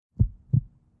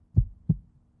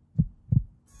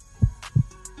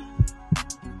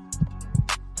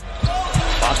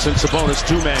Fox and Sabonis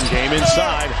two-man game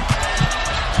inside.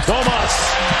 Domas,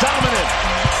 dominant,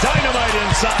 dynamite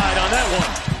inside on that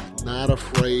one. Not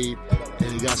afraid,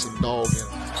 and he got some dog in him.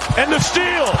 And the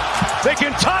steal. They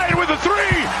can tie it with a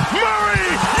three. Murray,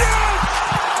 yes!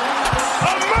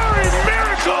 A Murray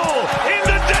miracle in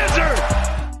the desert.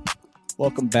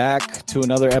 Welcome back to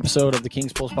another episode of the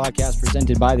King's Pulse podcast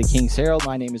presented by the King's Herald.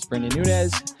 My name is Brendan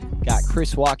Nunez. Got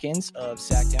Chris Watkins of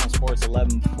Sacktown Sports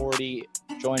 1140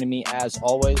 joining me as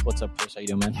always. What's up, Chris? How you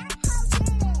doing, man?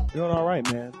 Doing all right,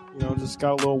 man. You know, just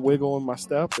got a little wiggle in my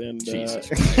step, and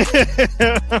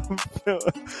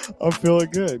I'm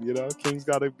feeling good. You know, Kings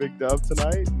got a big dub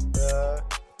tonight, and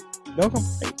no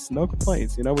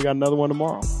complaints. You know, we got another one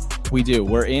tomorrow. We do.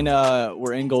 We're in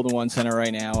Golden One Center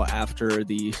right now after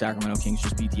the Sacramento Kings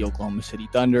just beat the Oklahoma City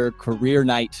Thunder. Career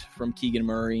night from Keegan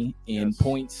Murray in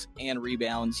points and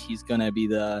rebounds. He's going to be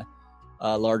the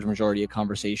large majority of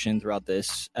conversation throughout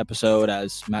this episode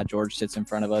as Matt George sits in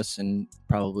front of us and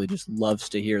probably just loves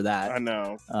to hear that. I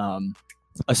know.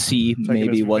 A C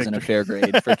maybe wasn't a fair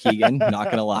grade for Keegan. Not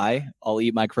going to lie. I'll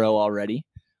eat my crow already.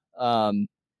 Do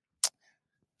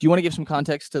you want to give some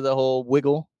context to the whole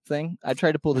wiggle thing? I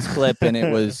tried to pull this clip and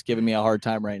it was giving me a hard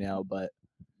time right now, but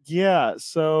yeah,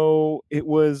 so it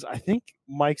was, I think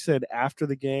Mike said after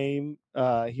the game,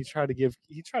 he tried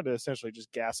to essentially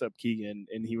just gas up Keegan,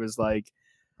 and he was like,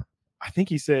 I think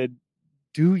he said,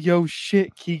 "Do yo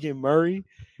shit, Keegan Murray."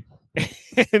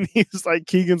 And he's like,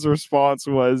 Keegan's response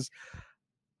was,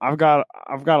 I've got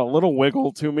a little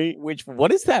wiggle to me. Which, what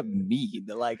does that mean?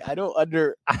 Like, I didn't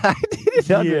understand.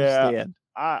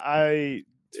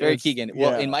 It's very Keegan.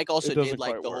 Well, and Mike also did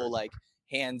like the whole like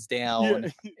hands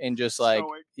down and just like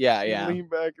lean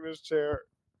back in his chair.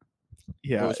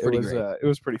 Yeah, it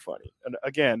was pretty funny. And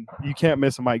again, you can't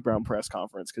miss a Mike Brown press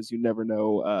conference because you never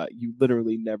know. You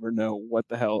literally never know what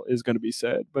the hell is going to be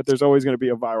said. But there's always going to be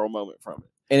a viral moment from it,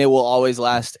 and it will always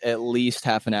last at least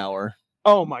half an hour.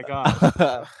 Oh my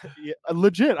god! Yeah,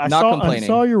 legit. I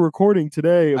saw your recording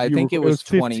today. I think it was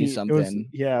 20 something.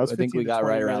 I think we got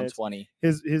right around 20.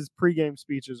 His pregame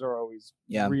speeches are always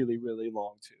really, really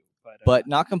long too. But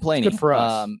not complaining. It's good for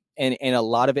us. And a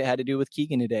lot of it had to do with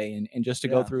Keegan today. And just to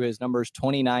go through his numbers,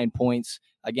 29 points,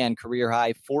 again, career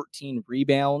high, 14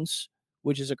 rebounds,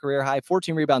 which is a career high.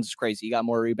 14 rebounds is crazy. He got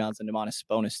more rebounds than Domantas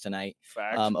Sabonis tonight.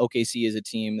 Fact. OKC is a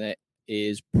team that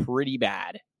is pretty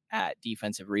bad at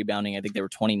defensive rebounding. I think they were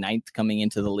 29th coming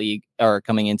into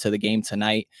the game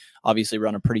tonight. Obviously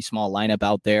run a pretty small lineup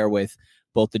out there with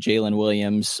both the Jalen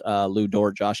Williams, Lou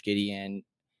Dort, Josh Giddey, and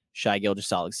Shai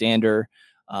Gilgeous-Alexander.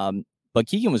 But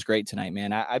Keegan was great tonight,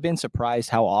 man. I've been surprised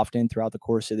how often throughout the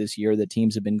course of this year that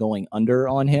teams have been going under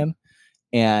on him,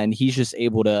 and he's just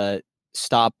able to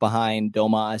stop behind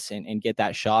Domas and get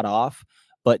that shot off.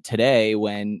 But today,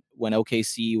 when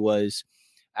OKC was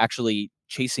actually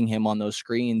chasing him on those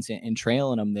screens and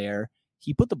trailing him there,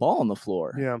 he put the ball on the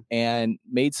floor and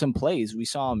made some plays. We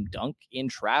saw him dunk in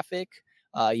traffic.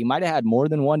 He might have had more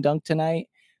than one dunk tonight.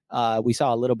 We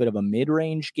saw a little bit of a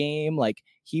mid-range game. Like,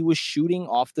 he was shooting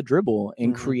off the dribble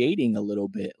and creating a little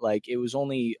bit. Like, it was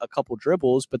only a couple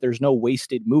dribbles, but there's no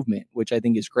wasted movement, which I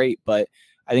think is great. But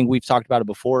I think we've talked about it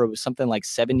before. It was something like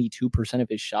 72% of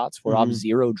his shots were off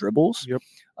zero dribbles. Yep.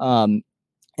 And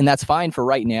that's fine for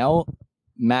right now.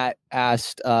 Matt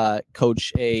asked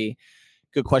Coach a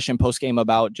good question post-game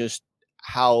about just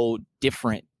how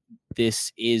different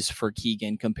this is for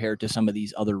Keegan compared to some of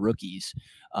these other rookies.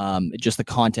 Just the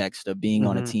context of being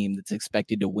on a team that's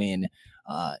expected to win,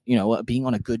 being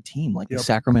on a good team like the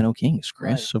Sacramento Kings,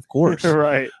 Chris, of course.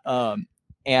 Right.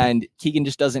 And Keegan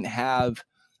just doesn't have,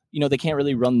 they can't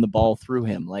really run the ball through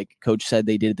him. Like Coach said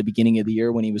they did at the beginning of the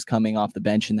year when he was coming off the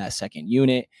bench in that second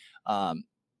unit.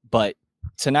 But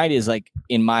tonight is, like,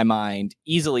 in my mind,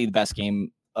 easily the best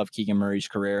game of Keegan Murray's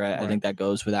career. I think that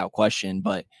goes without question,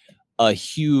 but a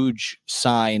huge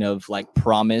sign of like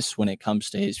promise when it comes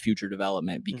to his future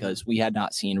development, because we had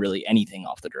not seen really anything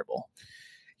off the dribble.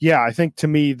 Yeah, I think to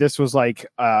me, this was like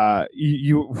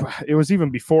it was even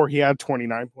before he had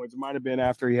 29 points. It might have been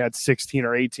after he had 16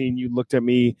 or 18. You looked at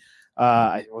me,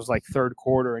 it was like third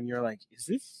quarter, and you're like, is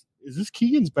this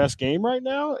Keegan's best game right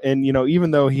now? And, even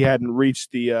though he hadn't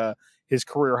reached his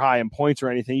career high in points or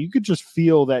anything, you could just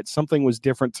feel that something was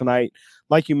different tonight.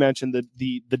 Like you mentioned,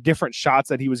 the different shots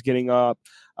that he was getting up,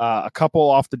 a couple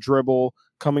off the dribble,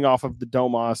 coming off of the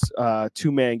Domas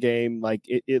two-man game. Like,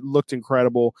 it looked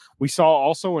incredible. We saw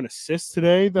also an assist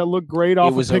today that looked great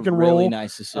off of pick and roll. Really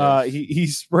nice assist. He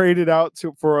sprayed it out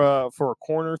for a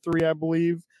corner three, I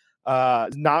believe.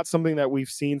 Not something that we've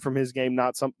seen from his game,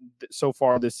 not some so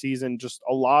far this season. Just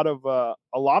a lot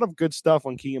of good stuff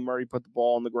when Keegan Murray put the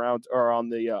ball on the ground or on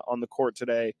the court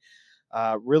today.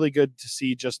 Really good to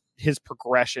see just his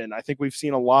progression. I think we've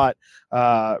seen a lot,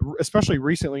 especially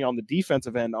recently on the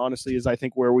defensive end, honestly, is I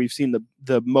think where we've seen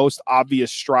the most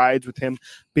obvious strides with him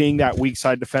being that weak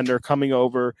side defender, coming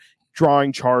over,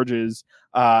 drawing charges.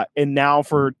 And now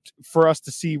for us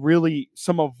to see really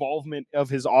some involvement of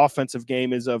his offensive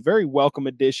game is a very welcome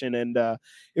addition. And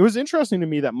it was interesting to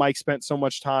me that Mike spent so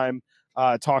much time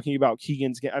talking about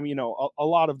Keegan's game. I mean, a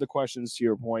lot of the questions, to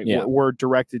your point, were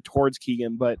directed towards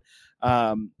Keegan, but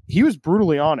he was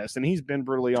brutally honest, and he's been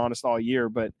brutally honest all year.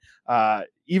 But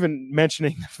even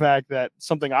mentioning the fact that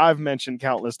something I've mentioned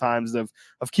countless times of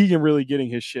Keegan really getting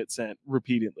his shit sent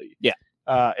repeatedly. Yeah.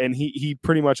 And he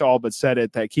pretty much all but said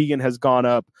it, that Keegan has gone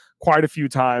up quite a few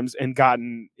times and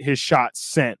gotten his shot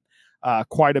sent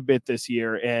quite a bit this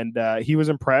year. And he was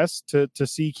impressed to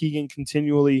see Keegan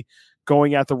continually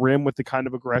going at the rim with the kind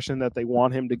of aggression that they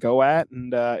want him to go at.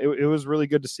 And it was really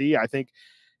good to see. I think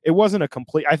it wasn't a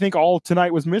complete, I think all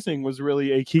tonight was missing was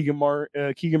really a Keegan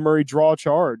Murray draw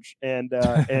charge. And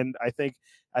and I think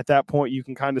at that point you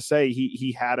can kind of say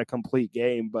he had a complete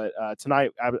game. But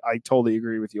tonight I totally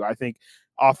agree with you. I think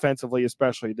offensively,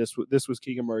 especially, this was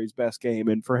Keegan Murray's best game.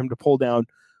 And for him to pull down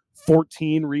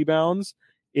 14 rebounds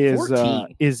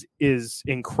is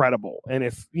incredible. And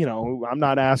if, I'm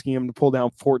not asking him to pull down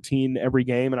 14 every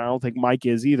game, and I don't think Mike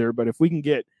is either, but if we can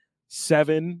get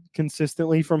 7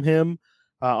 consistently from him,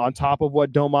 on top of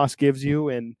what Domas gives you,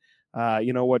 and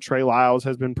what Trey Lyles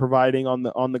has been providing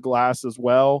on the glass as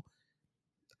well,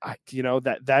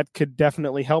 that could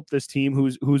definitely help this team,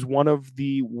 who's one of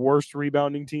the worst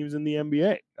rebounding teams in the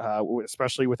NBA,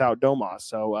 especially without Domas.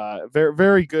 So very,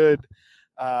 very good.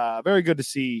 Very good to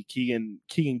see Keegan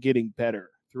getting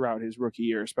better throughout his rookie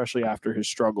year, especially after his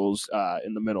struggles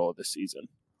in the middle of the season.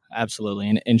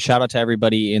 Absolutely. And shout out to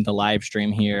everybody in the live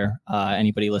stream here.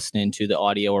 Anybody listening to the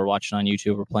audio or watching on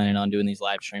YouTube, we're planning on doing these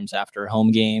live streams after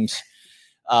home games.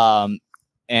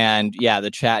 And yeah,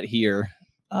 the chat here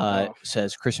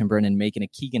says Christian Brennan making a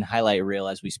Keegan highlight reel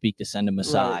as we speak to send him a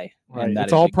sigh. Right. And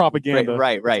It's all propaganda.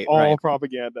 Right. It's all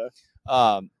propaganda.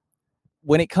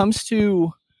 When it comes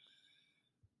to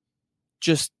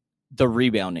just the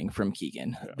rebounding from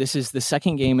Keegan, this is the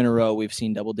second game in a row we've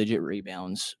seen double-digit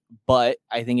rebounds, but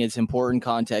I think it's important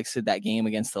context that game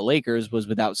against the Lakers was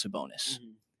without Sabonis.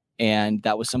 Mm-hmm. And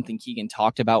that was something Keegan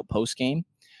talked about post-game,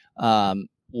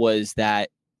 was that,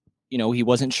 he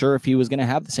wasn't sure if he was going to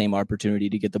have the same opportunity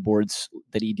to get the boards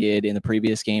that he did in the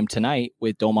previous game tonight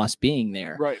with Domas being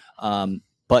there. Right.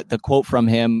 But the quote from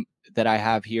him that I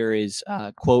have here is,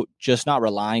 quote, just not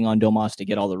relying on Domas to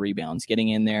get all the rebounds, getting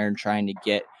in there and trying to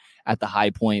get at the high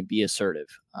point, be assertive.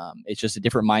 It's just a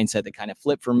different mindset that kind of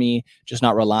flipped for me, just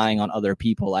not relying on other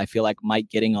people. I feel like Mike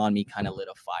getting on me kind of lit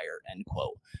a fire, end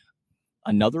quote.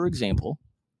 Another example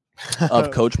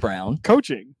of Coach Brown.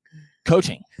 Coaching.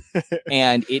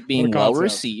 And it being well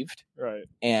received. Right.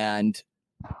 And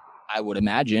I would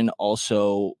imagine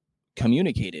also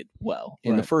communicated well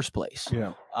in the first place.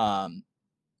 Yeah.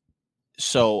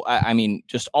 So, I mean,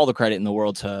 just all the credit in the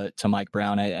world to Mike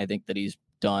Brown. I think that he's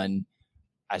done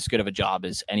as good of a job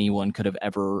as anyone could have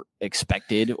ever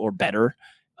expected, or better.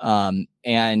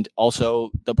 And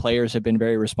also the players have been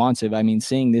very responsive. I mean,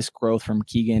 seeing this growth from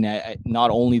Keegan,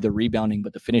 not only the rebounding,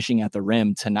 but the finishing at the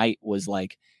rim tonight was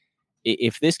like,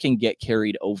 if this can get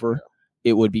carried over,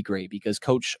 it would be great, because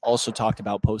Coach also talked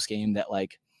about post game that,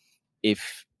 like,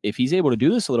 if he's able to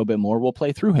do this a little bit more, we'll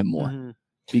play through him more. Mm-hmm.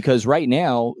 Because right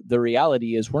now the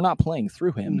reality is we're not playing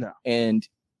through him. No. And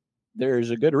there's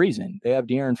a good reason. They have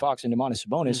De'Aaron Fox and Domantas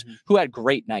Sabonis, who had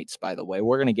great nights, by the way.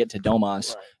 We're going to get to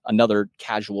Domas, another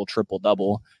casual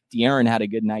triple-double. De'Aaron had a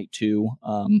good night, too.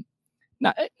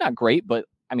 Not great, but,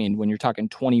 I mean, when you're talking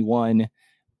 21,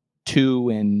 2,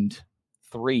 and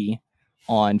 3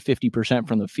 on 50%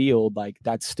 from the field, like,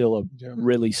 that's still a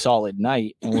really solid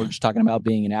night. And we're just talking about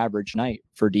being an average night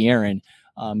for De'Aaron.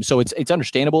 So it's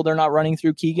understandable they're not running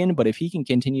through Keegan, but if he can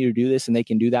continue to do this and they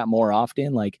can do that more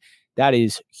often, like, that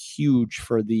is huge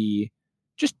for the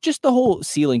just the whole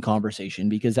ceiling conversation,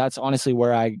 because that's honestly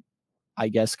where I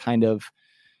guess kind of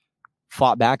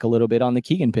fought back a little bit on the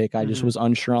Keegan pick. I just was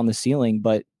unsure on the ceiling,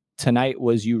 but tonight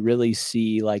was, you really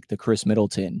see like the Chris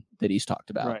Middleton that he's talked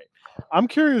about. Right. I'm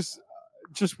curious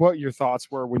just what your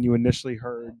thoughts were when you initially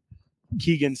heard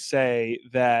Keegan say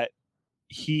that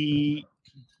he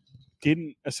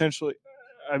didn't essentially,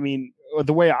 I mean,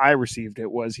 the way I received it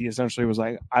was he essentially was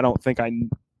like, I don't think I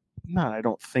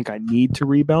need to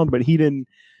rebound, but he didn't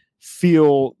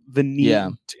feel the need.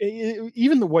 Yeah.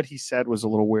 Even what he said was a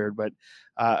little weird, but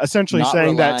essentially Not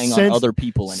saying that relying on since other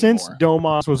people since anymore.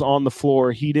 Domas was on the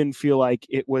floor, he didn't feel like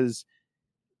it was,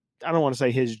 I don't want to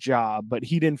say his job, but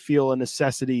he didn't feel a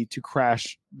necessity to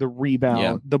crash the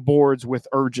rebound, the boards with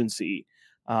urgency.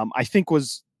 I think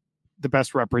was the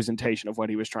best representation of what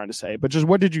he was trying to say. But just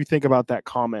what did you think about that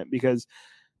comment? Because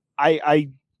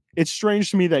it's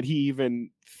strange to me that he even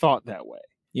thought that way.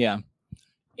 Yeah.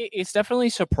 It's definitely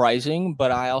surprising, but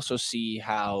I also see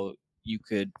how you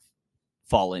could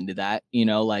fall into that,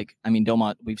 like, I mean,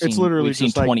 Domas, we've seen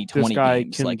 2020 this guy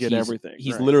games, can like get everything.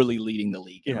 He's right. literally leading the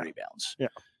league in rebounds. Yeah.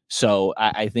 So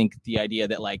I think the idea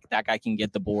that like that guy can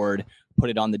get the board, put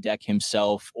it on the deck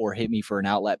himself, or hit me for an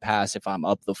outlet pass if I'm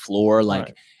up the floor, like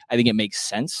Right. I think it makes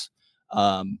sense.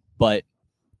 But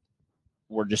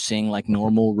we're just seeing like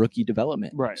normal rookie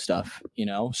development stuff,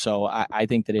 So I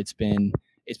think that it's been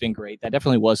great. That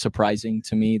definitely was surprising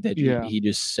to me that he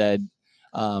just said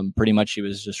pretty much he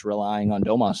was just relying on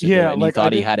Domas to do it, and he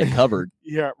thought he had it covered.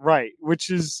 Yeah, right. Which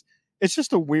is, it's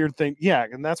just a weird thing. Yeah,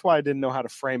 and that's why I didn't know how to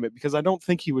frame it, because I don't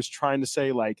think he was trying to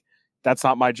say like, that's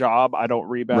not my job. I don't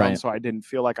rebound, so I didn't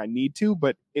feel like I need to.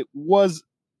 But it was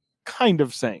kind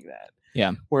of saying that.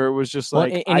 Yeah. Where it was just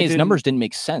like, and his numbers didn't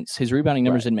make sense. His rebounding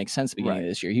numbers didn't make sense at the beginning of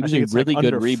this year. He was a really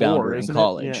good rebounder in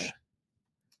college.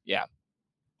 Yeah.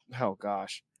 Oh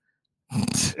gosh.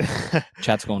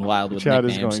 Chat's going wild with Chat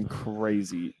nicknames. is going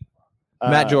crazy.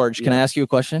 Matt George, can I ask you a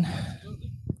question?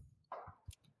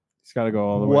 He's got to go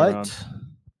all the way around.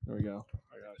 There we go.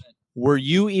 Were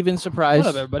you even surprised?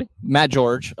 What up, everybody? Matt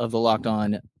George of the Locked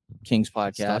On Kings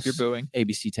podcast. Stop your booing.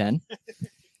 ABC 10.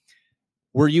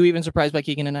 Were you even surprised by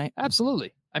Keegan tonight?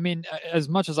 Absolutely. I mean, as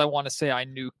much as I want to say I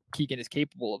knew Keegan is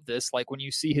capable of this, like when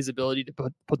you see his ability to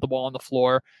put the ball on the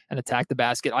floor and attack the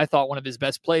basket, I thought one of his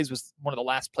best plays was one of the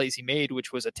last plays he made,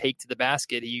 which was a take to the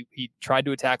basket. He tried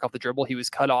to attack off the dribble. He was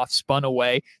cut off, spun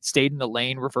away, stayed in the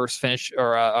lane, reverse finish,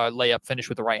 or a layup finish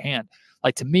with the right hand.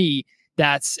 Like, to me,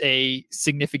 that's a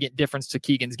significant difference to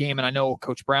Keegan's game. And I know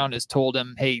Coach Brown has told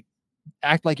him, hey,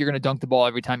 act like you're going to dunk the ball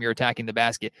every time you're attacking the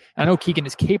basket. And I know Keegan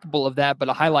is capable of that, but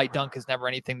a highlight dunk is never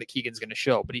anything that Keegan's going to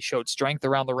show. But he showed strength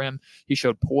around the rim. He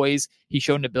showed poise. He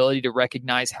showed an ability to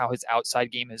recognize how his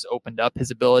outside game has opened up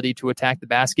his ability to attack the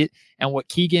basket. And what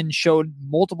Keegan showed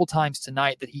multiple times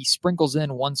tonight that he sprinkles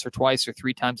in once or twice or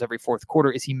three times every fourth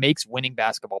quarter is he makes winning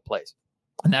basketball plays.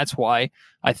 And that's why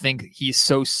I think he's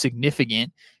so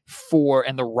significant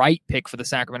and the right pick for the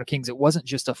Sacramento Kings. It wasn't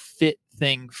just a fit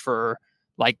thing for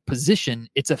like position.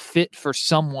 It's a fit for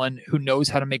someone who knows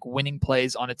how to make winning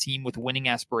plays on a team with winning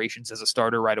aspirations as a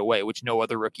starter right away, which no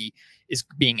other rookie is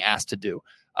being asked to do.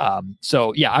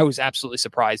 So yeah, I was absolutely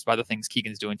surprised by the things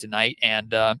Keegan's doing tonight. And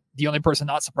the only person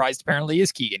not surprised apparently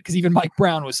is Keegan, because even Mike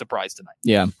Brown was surprised tonight.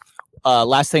 Yeah.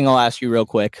 Last thing I'll ask you real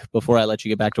quick before I let you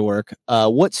get back to work.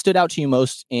 What stood out to you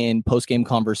most in post-game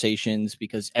conversations?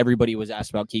 Because everybody was asked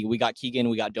about Keegan. We got Keegan,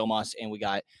 we got Domas, and we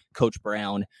got Coach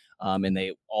Brown. And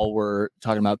they all were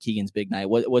talking about Keegan's big night.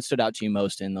 What stood out to you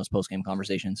most in those post-game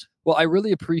conversations? Well, I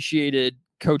really appreciated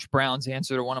Coach Brown's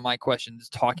answer to one of my questions,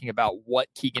 talking about what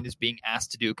Keegan is being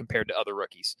asked to do compared to other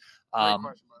rookies.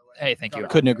 Hey, thank you.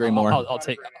 Couldn't agree more.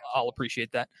 I'll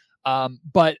appreciate that.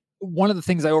 But one of the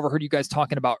things I overheard you guys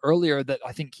talking about earlier that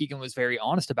I think Keegan was very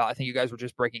honest about, I think you guys were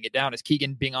just breaking it down, is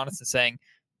Keegan being honest and saying,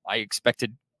 I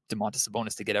expected Domantas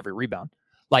Sabonis to get every rebound.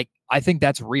 Like, I think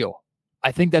that's real.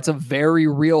 I think that's a very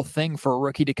real thing for a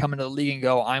rookie to come into the league and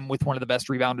go, I'm with one of the best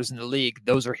rebounders in the league.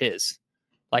 Those are his.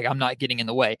 Like, I'm not getting in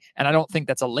the way. And I don't think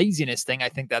that's a laziness thing. I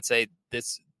think that's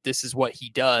this is what he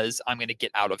does. I'm going to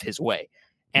get out of his way.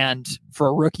 And for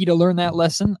a rookie to learn that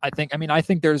lesson, I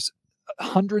think there's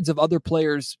hundreds of other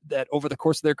players that over the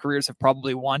course of their careers have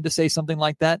probably wanted to say something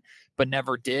like that, but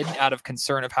never did out of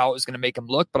concern of how it was going to make them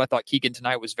look. But I thought Keegan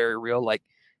tonight was very real. Like,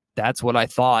 that's what I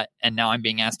thought. And now I'm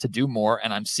being asked to do more,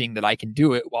 and I'm seeing that I can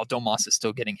do it while Domas is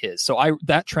still getting his. So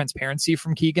that transparency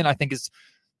from Keegan, I think, is,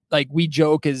 like, we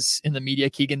joke is in the media,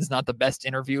 Keegan's not the best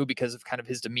interview because of kind of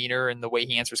his demeanor and the way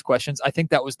he answers questions. I think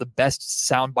that was the best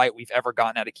soundbite we've ever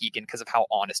gotten out of Keegan because of how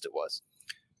honest it was.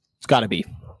 It's got to be.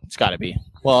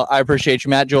 Well, I appreciate you,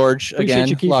 Matt George.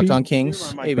 Again, Locked On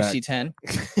Kings, ABC 10.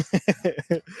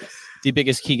 The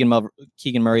biggest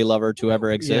Keegan Murray lover to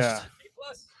ever exist. Yeah.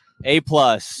 A+.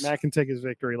 Matt can take his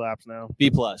victory laps now. B+.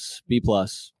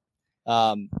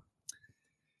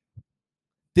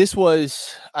 This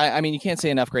was, I mean, you can't say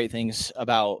enough great things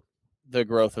about the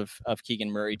growth of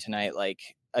Keegan Murray tonight. Like,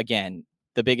 again,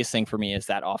 the biggest thing for me is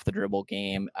that off the dribble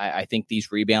game. I think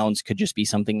these rebounds could just be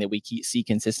something that we see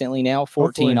consistently now. 14,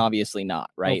 hopefully. Obviously not,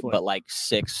 right? Hopefully. But like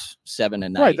 6, 7 a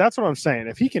night. Right. That's what I'm saying.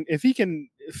 If he can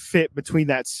fit between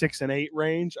that 6 and 8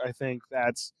 range, I think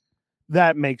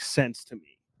that makes sense to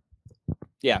me.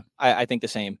 Yeah, I think the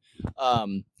same.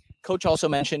 Coach also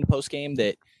mentioned post game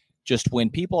that just when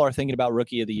people are thinking about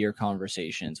rookie of the year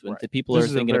conversations, when the people are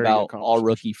thinking about all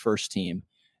rookie first team,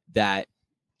 that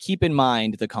keep in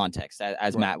mind the context,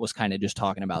 as Matt was kind of just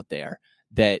talking about there,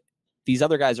 that these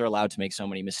other guys are allowed to make so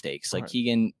many mistakes. Like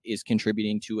Keegan is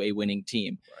contributing to a winning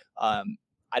team.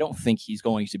 I don't think he's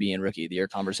going to be in rookie of the year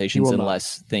conversations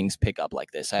unless things pick up like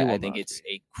this. I think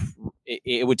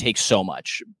it would take so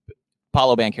much.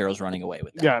 Paulo Banchero's running away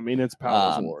with that. Yeah, I mean, it's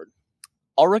Paolo's award.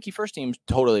 All rookie first team's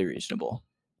totally reasonable.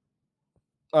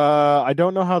 I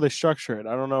don't know how they structure it.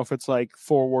 I don't know if it's like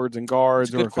forwards and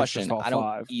guards or if it's just all I don't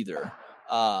five. either.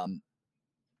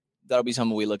 That'll be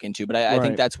something we look into, but I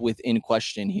think that's within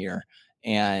question here.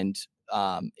 And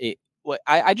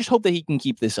I just hope that he can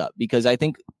keep this up, because I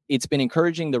think it's been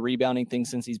encouraging, the rebounding thing,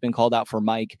 since he's been called out for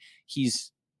Mike.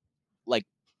 He's like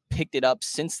picked it up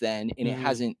since then,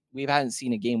 and we haven't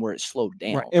seen a game where it slowed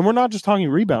down. Right. And we're not just talking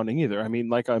rebounding either. I mean,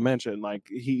 like I mentioned, like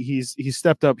he's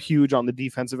stepped up huge on the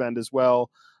defensive end as well.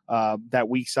 That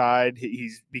weak side,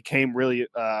 he's became really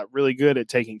good at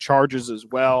taking charges as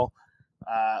well.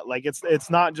 Like it's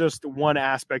not just one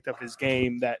aspect of his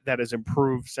game that has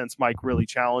improved since Mike really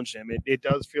challenged him. It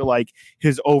does feel like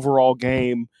his overall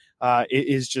game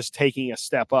is just taking a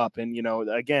step up. And,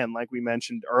 again, like we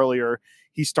mentioned earlier,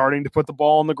 he's starting to put the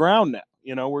ball on the ground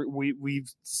now. We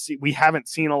haven't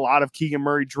seen a lot of Keegan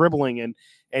Murray dribbling,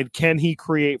 and can he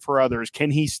create for others?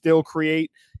 Can he still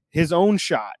create his own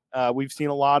shot? We've seen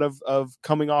a lot of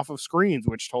coming off of screens,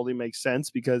 which totally makes sense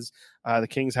because the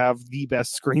Kings have the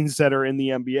best screen setter in the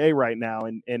NBA right now,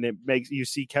 and it makes you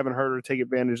see Kevin Huerter take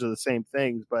advantage of the same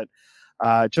things. But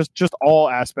just all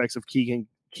aspects of Keegan's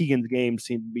game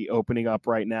seem to be opening up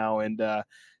right now, and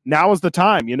now is the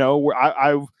time.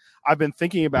 I've been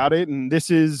thinking about it, and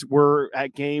we're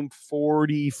at game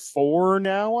 44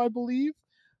 now, I believe.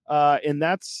 And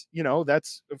that's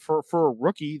for a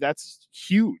rookie, that's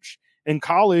huge. In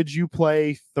college, you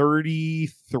play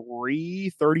 33,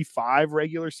 35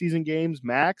 regular season games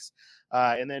max.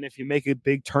 And then if you make a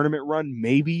big tournament run,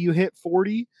 maybe you hit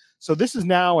 40. So this is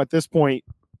now, at this point,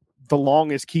 the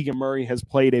longest Keegan Murray has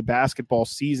played a basketball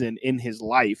season in his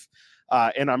life.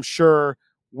 And I'm sure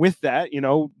with that,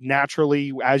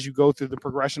 naturally, as you go through the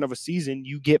progression of a season,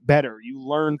 you get better, you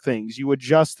learn things, you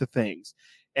adjust to things.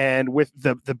 And with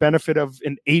the benefit of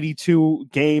an 82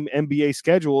 game NBA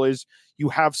schedule is you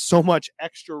have so much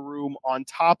extra room on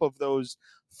top of those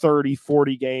 30,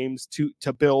 40 games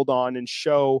to build on and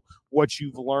show what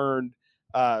you've learned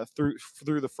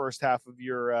through the first half of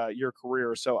your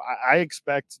career. So I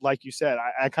expect, like you said,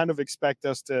 I kind of expect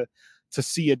us to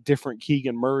see a different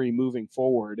Keegan Murray moving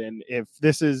forward. And if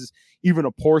this is even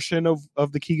a portion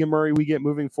of the Keegan Murray we get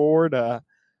moving forward,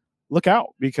 look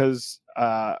out, because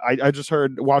I just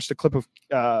watched a clip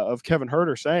of Kevin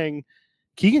Huerter saying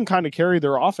Keegan kind of carried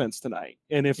their offense tonight.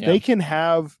 And if they can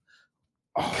have,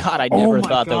 I never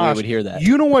thought that we would hear that.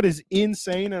 You know what is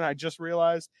insane? And I just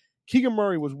realized Keegan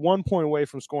Murray was 1 point away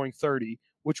from scoring 30,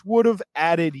 which would have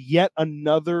added yet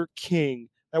another King.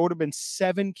 That would have been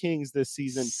 7 Kings this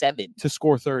season. 7 to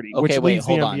score 30. Okay, which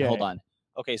wait, hold on.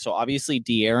 Okay, so obviously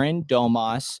De'Aaron,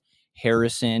 Domas,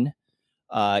 Harrison,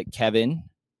 Kevin,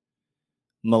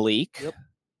 Malik. Yep.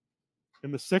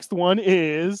 And the 6th one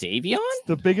is Davion?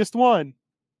 The biggest one.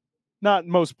 Not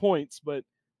most points, but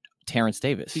Terrence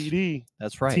Davis. TD.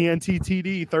 That's right. TNT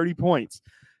TD, 30 points.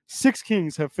 6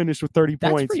 Kings have finished with 30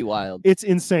 points. That's pretty wild. It's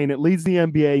insane. It leads the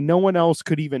NBA. No one else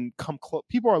could even come close.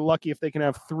 People are lucky if they can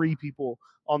have 3 people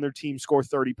on their team score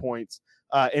 30 points.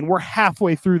 And we're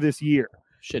halfway through this year.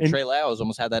 Shit, Trey Lyles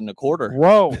almost had that in a quarter.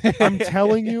 Bro, I'm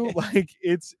telling you, like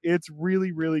it's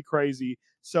really, really crazy.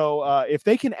 So if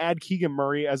they can add Keegan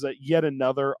Murray as yet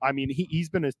another, I mean, he's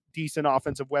been a decent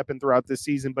offensive weapon throughout this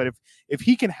season, but if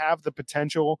he can have the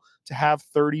potential to have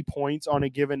 30 points on a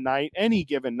given night, any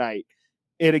given night,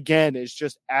 it again is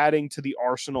just adding to the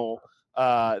arsenal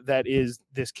that is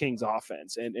this Kings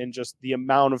offense and just the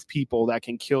amount of people that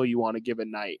can kill you on a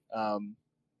given night.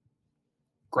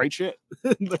 Great shit.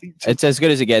 It's as good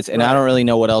as it gets. And I don't really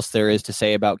know what else there is to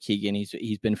say about Keegan.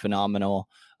 He's been phenomenal.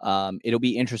 It'll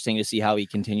be interesting to see how he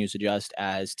continues to adjust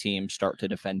as teams start to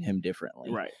defend him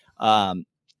differently. Right.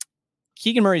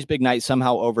 Keegan Murray's big night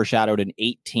somehow overshadowed an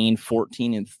 18,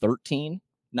 14, and 13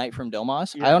 night from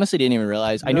Domas. Yeah. I honestly didn't even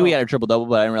realize. I knew he had a triple-double,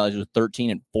 but I didn't realize it was 13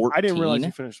 and 14. I didn't realize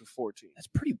he finished with 14. That's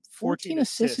pretty. 14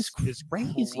 assists is crazy, bro.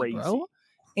 Crazy.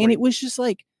 And it was just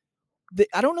like,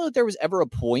 I don't know that there was ever a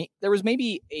point. There was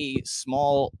maybe a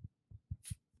small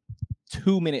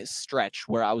 2-minute stretch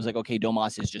where I was like, okay,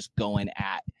 Domas is just going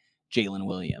at Jalen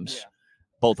Williams. Yeah.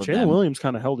 Both of Jalen them. Williams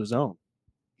kind of held his own.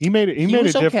 He made it. He He made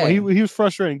was it different. okay. He was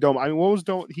frustrating. Dome. I mean, what was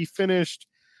Dome? He finished.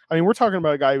 I mean, we're talking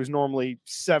about a guy who's normally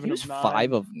 7 He was of 9.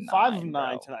 5 of 9. 5 of 9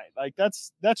 bro. tonight. Like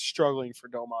that's struggling for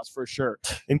Domas for sure.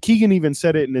 And Keegan even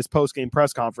said it in his post game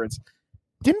press conference.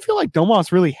 Didn't feel like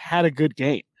Domas really had a good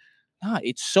game. Nah,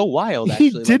 it's so wild. He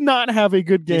Actually, did not have a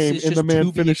good this game, is and the just man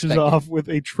to be finishes expected. off with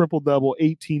a triple double,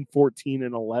 18, 14,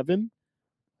 and 11.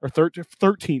 Or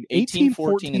 13. 18,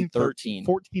 14, and 13.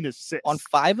 14 assists. on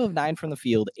 5 of 9 from the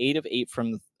field, 8 of 8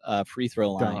 from the free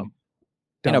throw line, Dumb.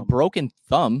 and a Dumb. broken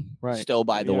thumb. Right. Still,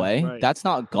 by the Yeah, way, right. that's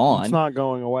not gone. It's not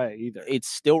going away either. It's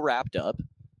still wrapped up.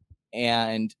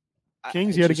 And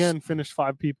Kings I yet just- again finished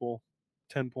 5 people,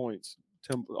 10 points.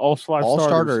 All 5 all starters.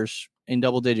 starters in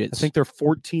double digits. I think they're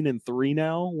 14-3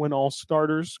 now when all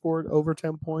starters scored over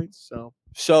 10 points.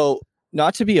 So,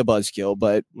 not to be a buzzkill,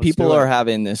 but Let's people do it. are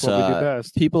having this. That's what we do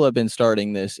best. People have been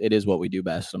starting this. It is what we do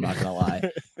best. I'm not gonna lie.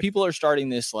 People are starting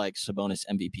this like Sabonis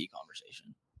MVP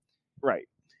conversation. Right.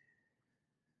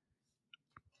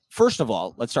 First of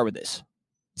all, let's start with this.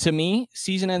 To me,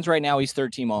 season ends right now. He's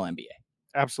third team All NBA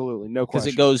Absolutely. No because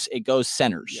question. it goes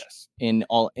centers Yes. in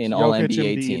all NBA Jokic,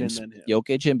 Embiid, teams. and then him.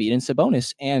 Jokic, Embiid, and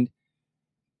Sabonis, and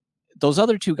those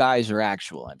other 2 guys are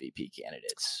actual MVP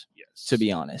candidates. Yes. To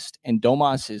be honest, and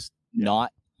Domas is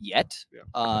not yet.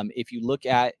 Yeah. If you look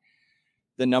at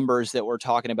the numbers that we're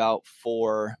talking about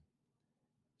for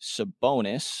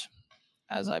Sabonis,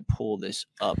 as I pull this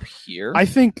up here, I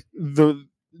think the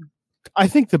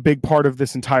big part of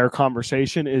this entire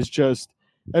conversation is just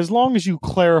as long as you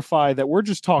clarify that we're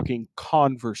just talking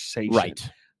conversation. right.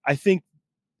 I think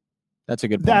That's a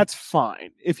good point. that's fine.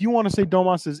 If you want to say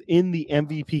Domas is in the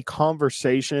MVP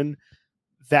conversation,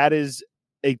 that is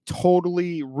a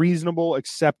totally reasonable,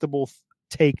 acceptable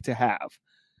take to have.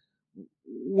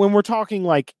 When we're talking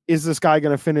like, is this guy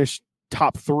going to finish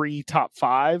top 3, top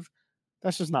 5?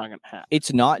 That's just not going to happen.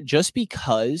 It's not just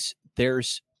because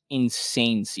there's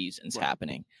insane seasons Right.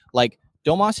 happening. Like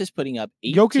Domas is putting up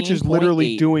 18.8 Jokic is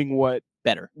literally doing what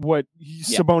better.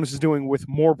 Sabonis is doing with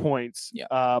more points,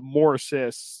 Yeah. more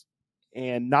assists,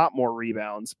 and not more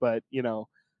rebounds. But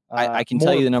I can tell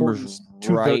more you the numbers importance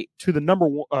to right. to the number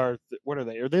one. Or what are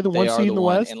they? Are they the They one are seed in the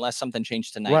one. West? Unless something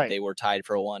changed tonight, Right. they were tied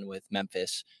for 1 with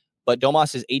Memphis. But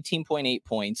Domas is 18.8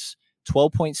 points,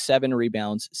 12.7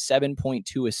 rebounds,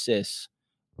 7.2 assists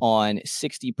on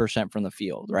 60% from the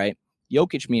field, right?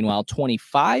 Jokic, meanwhile,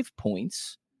 25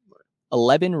 points,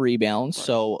 11 rebounds,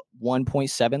 so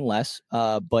 1.7 less,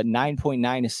 but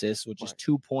 9.9 assists, which is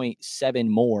 2.7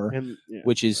 more, And,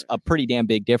 which is a pretty damn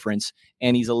big difference.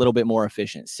 And he's a little bit more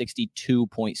efficient,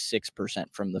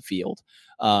 62.6% from the field.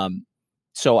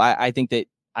 So I think that,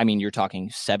 I mean, you're talking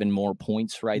 7 more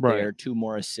points right there, 2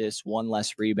 more assists, 1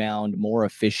 less rebound, more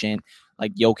efficient.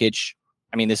 Like Jokic,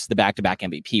 I mean, this is the back-to-back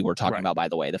MVP we're talking about, by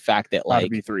the way. The fact that, About to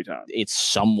like, be 3 times. it's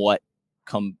somewhat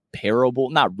comparable,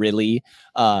 not really,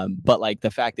 but like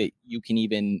the fact that you can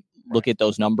even look at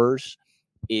those numbers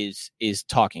is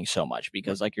talking so much,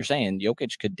 because like you're saying,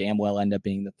 Jokic could damn well end up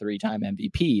being the 3-time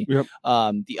MVP. Yep.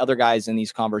 The other guys in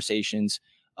these conversations,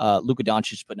 Luka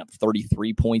Doncic is putting up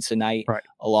 33 points a night, Right.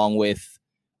 along with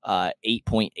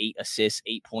 8.8 assists,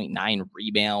 8.9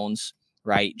 rebounds,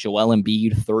 right? Joel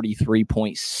Embiid,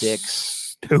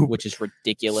 33.6, which is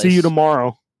ridiculous. See you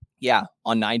tomorrow. Yeah,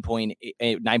 on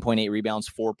 9.8 rebounds,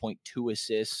 4.2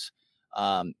 assists.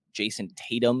 Jason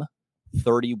Tatum,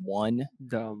 31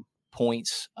 Dumb.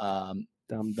 points, Dumb.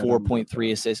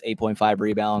 4.3 assists, 8.5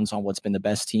 rebounds on what's been the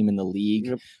best team in the league.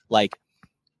 Yep. Like,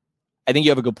 I think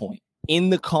you have a good point. In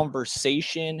the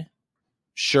conversation,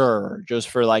 sure, just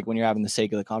for like when you're having the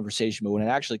sake of the conversation, but when it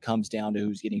actually comes down to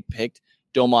who's getting picked,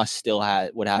 Domas still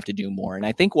would have to do more. And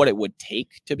I think what it would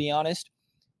take, to be honest,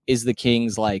 is the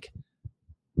Kings, like,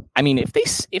 I mean, if they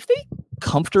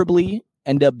comfortably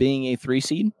end up being a 3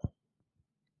 seed,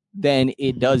 then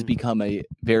it does become a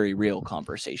very real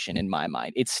conversation in my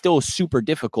mind. It's still super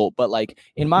difficult, but like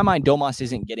in my mind, Domas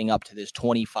isn't getting up to this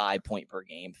 25 point per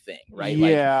game thing, right?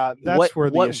 Yeah, like, that's where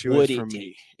the what issue would is for it me.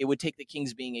 take? It would take the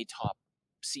Kings being a top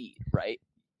seed, right?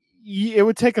 It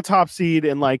would take a top seed,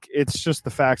 and like it's just the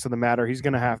facts of the matter.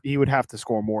 He would have to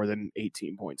score more than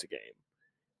 18 points a game.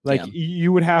 Like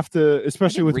you would have to,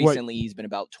 especially with recently he's been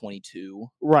about 22.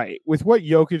 Right. With what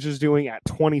Jokic is doing at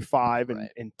 25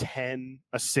 and 10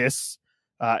 assists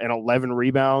and 11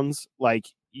 rebounds, like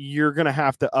you're going to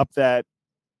have to up that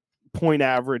point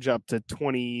average up to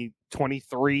 20,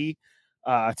 23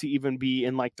 to even be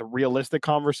in like the realistic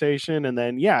conversation. And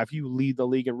then, yeah, if you lead the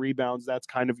league in rebounds, that's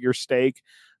kind of your stake.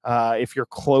 If you're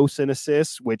close in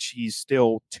assists, which he's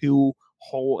still 2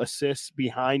 whole assists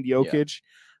behind Jokic,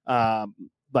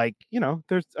 like,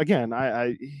 there's again,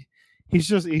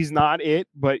 he's not it,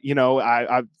 but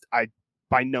I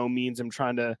by no means am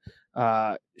trying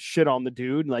to shit on the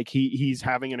dude. Like he's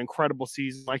having an incredible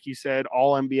season, like you said,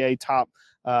 all NBA top,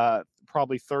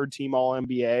 probably third team all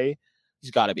NBA.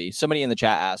 He's got to be. Somebody in the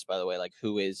chat asked, by the way, like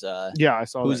who is I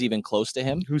saw who's that. even close to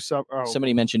him.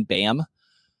 Somebody mentioned Bam.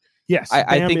 Yes,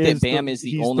 I think that Bam is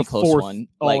the only close one.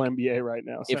 All NBA right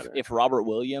now. If Robert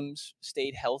Williams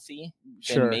stayed healthy,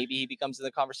 then maybe he becomes in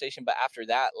the conversation. But after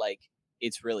that, like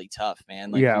it's really tough,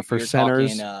 man. Like, for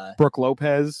centers, Brook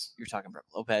Lopez. You're talking Brook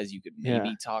Lopez. You could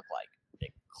maybe talk like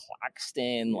Nick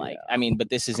Claxton. Like I mean, but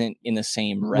this isn't in the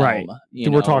same realm. Right.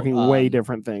 We're talking way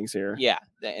different things here. Yeah,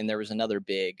 and there was another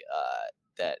big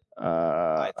that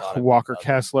I thought Walker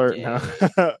Kessler. No.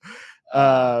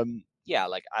 Yeah,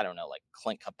 like I don't know, like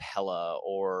Clint Capella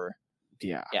or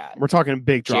we're talking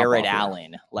big drop Jared off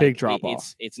Allen, like big drop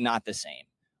off. It's not the same.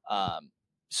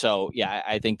 So yeah,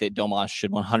 I think that Domas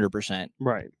should 100%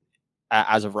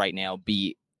 as of right now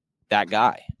be that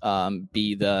guy,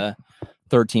 be the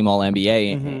third team All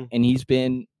NBA, and he's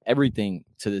been everything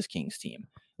to this Kings team.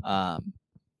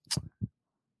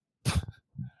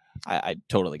 I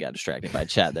totally got distracted by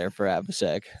chat there for half a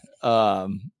sec.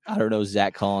 I don't know.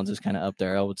 Zach Collins is kind of up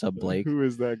there. Oh, what's up, Blake? Who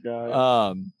is that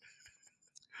guy?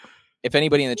 If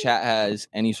anybody in the chat has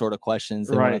any sort of questions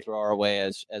they want to throw our way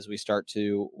as we start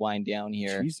to wind down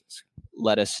here,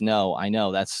 let us know. I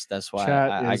know that's why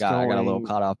I got a little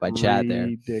caught off by chat there.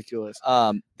 Ridiculous.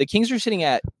 The Kings are sitting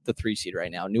at the 3 seed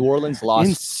right now. New Orleans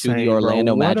lost to the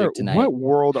Orlando Magic tonight. What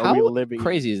world are we living in? How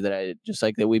crazy is that? Just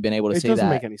like that we've been able to say that. It doesn't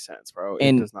make any sense, bro.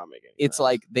 And it does not make any sense. It's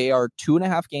like they are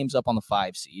 2.5 games up on the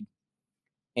 5 seed.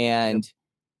 And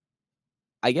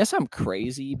I guess I'm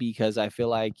crazy because I feel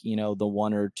like, the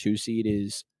 1 or 2 seed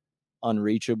is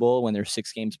unreachable when they're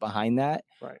 6 games behind that.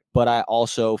 Right. But I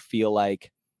also feel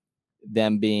like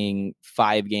them being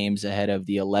 5 games ahead of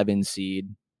the 11 seed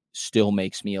still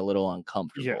makes me a little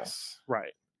uncomfortable. Yes.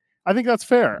 Right. I think that's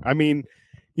fair. I mean,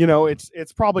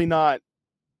 it's probably not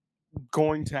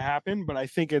going to happen, but I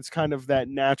think it's kind of that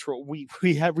natural. We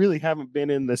really haven't been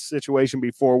in this situation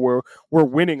before where we're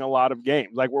winning a lot of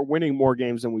games. Like we're winning more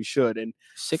games than we should. And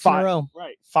 6 in a row.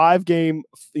 Right. 5 game,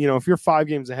 if you're 5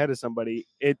 games ahead of somebody,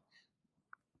 it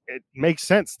makes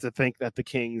sense to think that the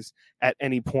Kings at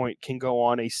any point can go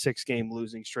on a 6-game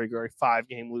losing streak or a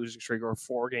 5-game losing streak or a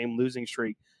 4-game losing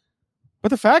streak. But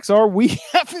the facts are we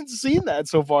haven't seen that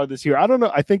so far this year. I don't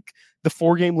know. I think the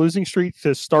 4-game losing streak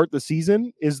to start the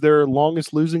season is their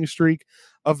longest losing streak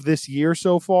of this year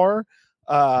so far.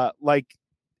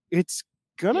 It's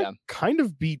going to kind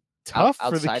of be tough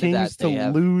for the Kings to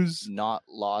lose. Not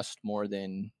lost more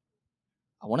than,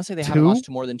 I want to say they haven't lost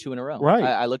to more than 2 in a row. Right.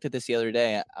 I looked at this the other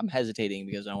day. I'm hesitating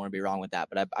because I don't want to be wrong with that,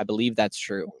 but I believe that's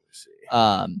true.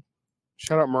 Shout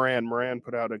out Moran. Moran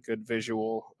put out a good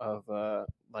visual of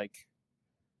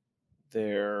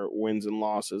their wins and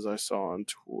losses I saw on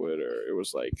Twitter. It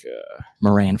was like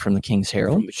Moran from the Kings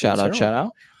Herald. Shout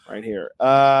out. Right here.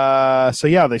 So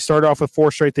yeah, they started off with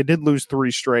 4 straight. They did lose 3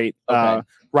 straight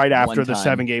right after the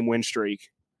 7-game win streak.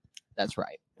 That's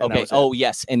right. Okay. Oh,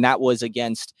 yes. And that was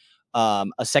against a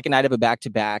second night of a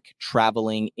back-to-back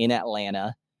traveling in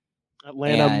Atlanta.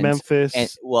 Memphis.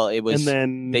 It was, and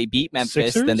then they beat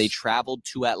Memphis, Sixers? then they traveled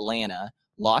to Atlanta,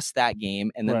 lost that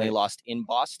game, and then they lost in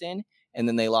Boston, and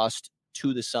then they lost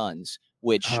to the Suns,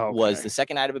 which was the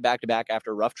second night of a back-to-back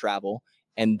after rough travel.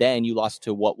 And then you lost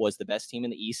to what was the best team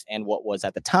in the East and what was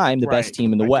at the time the best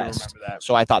team in the West.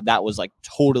 So I thought that was like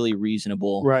totally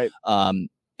reasonable, and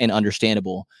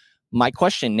understandable. My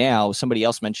question now, somebody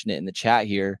else mentioned it in the chat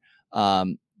here,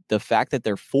 the fact that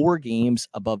they're 4 games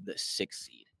above the 6th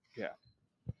seed.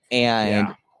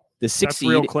 And the 6th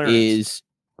seed is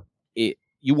it.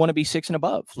 You want to be 6 and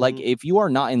above. Like if you are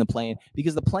not in the play-in,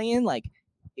 because the play-in,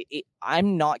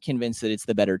 I'm not convinced that it's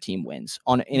the better team wins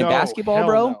in a basketball,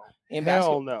 bro. No. In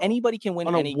basketball, anybody can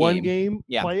win any game.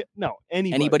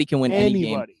 Anybody can win any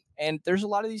game. And there's a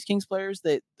lot of these Kings players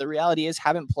that the reality is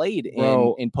haven't played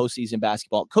in postseason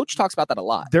basketball. Coach talks about that a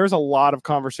lot. There's a lot of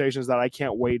conversations that I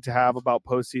can't wait to have about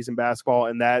postseason basketball,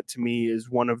 and that to me is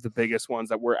one of the biggest ones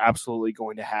that we're absolutely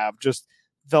going to have. Just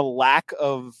the lack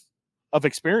of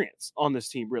experience on this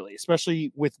team, really,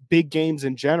 especially with big games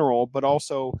in general, but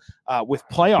also with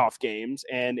playoff games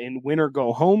and in winner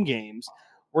go home games.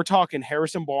 We're talking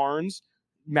Harrison Barnes,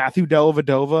 Matthew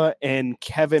Dellavedova, and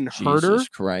Kevin Huerter. Jesus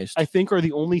Christ. I think are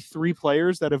the only 3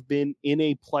 players that have been in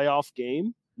a playoff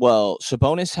game. Well,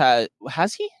 Sabonis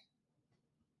has he?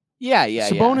 Yeah.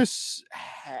 Sabonis,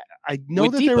 I know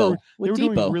with that Depot. they were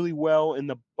doing really well in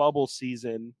the bubble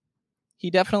season. He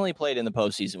definitely played in the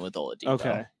postseason with Oladipo.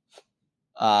 Okay.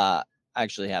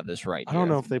 actually have this right. I don't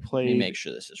here. know if they Let played. me make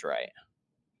sure this is right.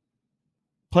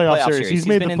 Playoff series. He's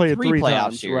made been the play in 3 3 playoff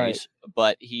times, series, right?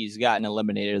 but he's gotten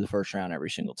eliminated in the first round every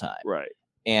single time. Right.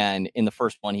 And in the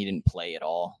first one, he didn't play at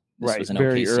all. This was an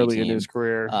Very OKC early team. in his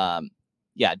career.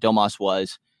 Yeah, Domas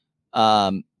was.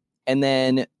 And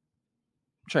then I'm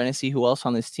trying to see who else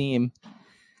on this team.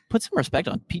 Put some respect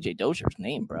on PJ Dozier's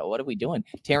name, bro. What are we doing?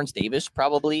 Terrence Davis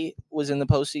probably was in the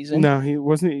postseason. No, he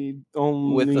wasn't. He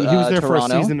was there Toronto. for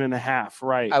a season and a half,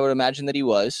 right? I would imagine that he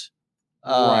was.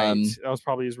 Right. That was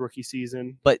probably his rookie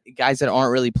season. But guys that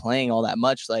aren't really playing all that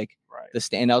much, like the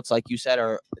standouts, like you said,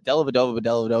 are Dellavedova. But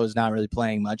Dellavedova is not really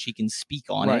playing much. He can speak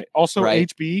on it. Also, right?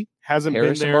 HB hasn't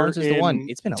Harrison been there Barnes is the one.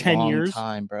 It's been a 10 long years.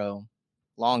 time, bro.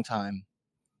 Long time.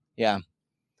 Yeah.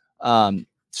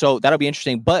 So that'll be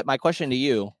interesting. But my question to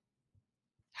you,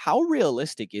 how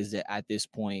realistic is it at this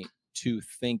point to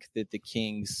think that the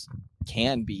Kings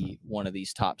can be one of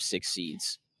these top 6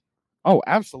 seeds? Oh,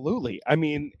 absolutely. I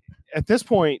mean, at this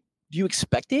point, do you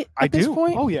expect it? I this do.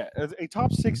 Point? Oh, yeah. As a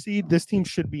top 6 seed, this team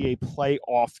should be a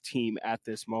playoff team at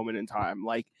this moment in time.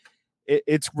 Like,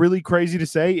 it's really crazy to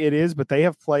say it is, but they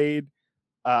have played.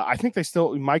 I think they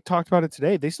still, Mike talked about it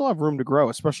today, they still have room to grow,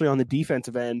 especially on the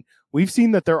defensive end. We've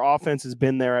seen that their offense has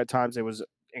been there at times. It was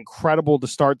incredible to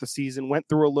start the season, went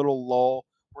through a little lull.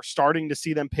 We're starting to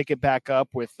see them pick it back up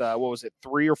with,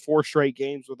 3 or 4 straight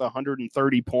games with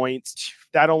 130 points.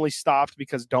 That only stopped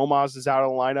because Domas is out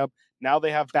of the lineup. Now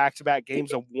they have back-to-back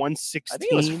games of 116. I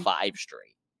think it was 5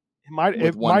 straight. It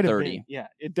might have been. Yeah,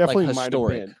 it definitely might have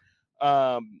been.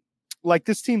 Like,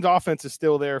 this team's offense is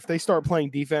still there. If they start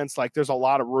playing defense, like, there's a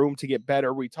lot of room to get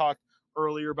better. We talked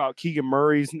earlier about Keegan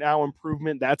Murray's now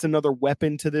improvement. That's another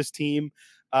weapon to this team.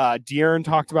 De'Aaron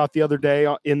talked about the other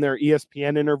day in their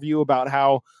ESPN interview about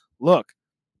how, look,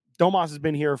 Domas has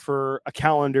been here for a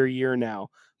calendar year now,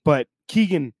 but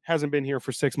Keegan hasn't been here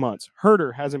for 6 months.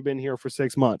 Herter hasn't been here for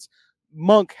 6 months.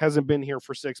 Monk hasn't been here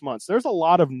for 6 months. There's a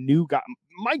lot of new guys.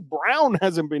 Mike Brown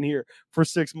hasn't been here for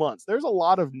 6 months. There's a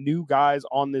lot of new guys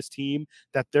on this team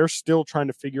that they're still trying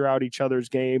to figure out each other's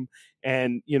game.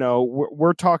 And, you know,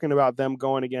 we're talking about them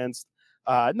going against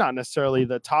not necessarily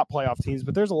the top playoff teams,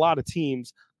 but there's a lot of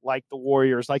teams like the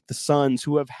Warriors, like the Suns,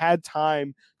 who have had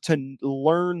time to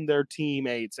learn their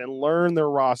teammates and learn their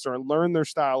roster and learn their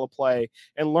style of play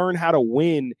and learn how to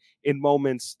win in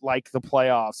moments like the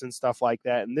playoffs and stuff like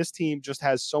that. And this team just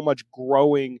has so much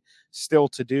growing still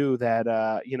to do that,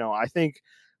 I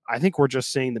think we're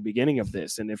just seeing the beginning of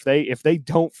this. And if they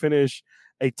don't finish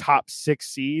a top 6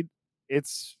 seed,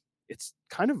 it's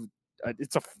kind of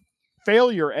it's a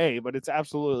failure, but it's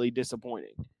absolutely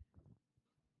disappointing.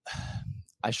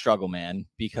 I struggle, man,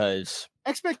 because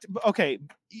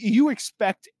you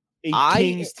expect a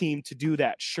Kings team to do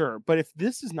that, sure. But if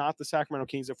this is not the Sacramento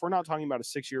Kings, if we're not talking about a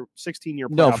 16-year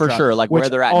no, for sure, like where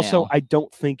they're at also, now. I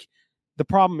don't think the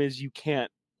problem is you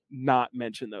can't not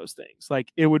mention those things.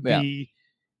 Like, it would be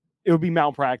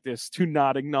malpractice to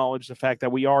not acknowledge the fact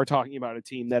that we are talking about a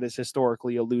team that is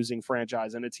historically a losing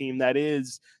franchise and a team that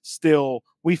is still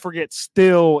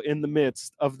in the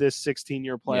midst of this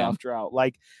 16-year playoff drought.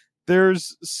 Like,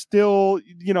 there's still,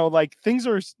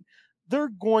 they're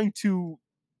going to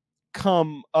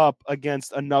come up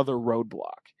against another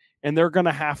roadblock, and they're going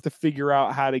to have to figure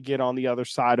out how to get on the other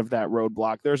side of that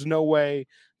roadblock. There's no way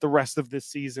the rest of this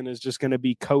season is just going to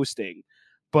be coasting,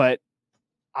 but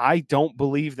I don't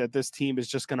believe that this team is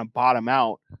just going to bottom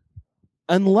out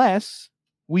unless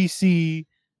we see,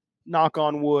 knock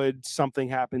on wood, something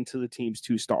happen to the team's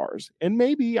 2 stars. And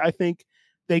maybe I think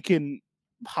they can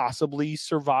possibly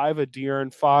survive a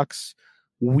De'Aaron Fox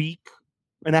week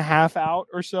and a half out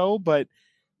or so, but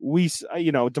Domantas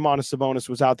Sabonis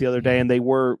was out the other day and they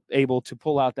were able to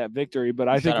pull out that victory. But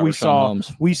I think we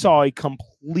saw a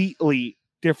completely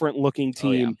different looking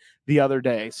team the other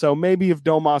day. So maybe if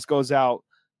Domas goes out,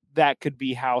 that could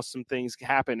be how some things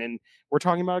happen. And we're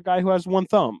talking about a guy who has 1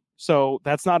 thumb. So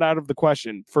that's not out of the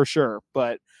question for sure.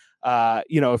 But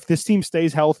if this team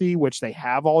stays healthy, which they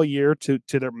have all year, to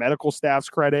their medical staff's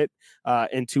credit,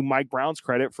 and to Mike Brown's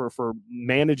credit for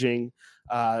managing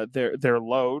their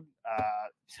load,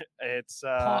 it's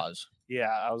pause. Yeah,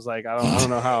 I was like, I don't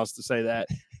know how else to say that.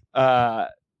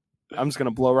 I'm just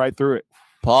gonna blow right through it.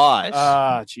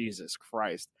 Pause. Jesus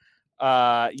Christ.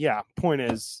 Point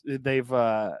is, they've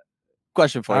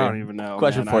question for you. I don't even know.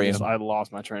 Question for you. I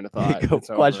lost my train of thought.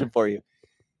 Question for you.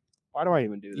 Why do I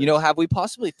even do this? Have we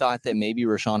possibly thought that maybe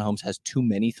Rashawn Holmes has too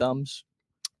many thumbs?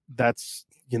 That's,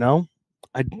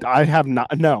 I have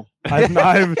not. No, I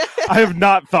have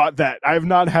not thought that. I have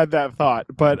not had that thought.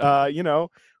 But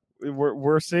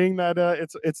we're seeing that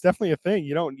it's definitely a thing.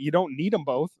 You don't need them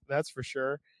both. That's for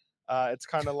sure. It's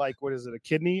kind of like, what is it, a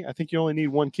kidney? I think you only need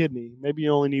one kidney. Maybe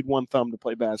you only need one thumb to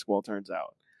play basketball, turns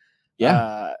out.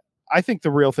 Yeah. I think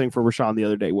the real thing for Rashawn the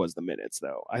other day was the minutes,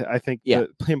 though. I think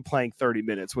him playing 30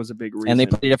 minutes was a big reason. And they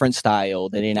played a different style.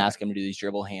 They didn't ask him to do these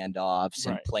dribble handoffs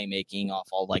and playmaking off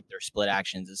all like their split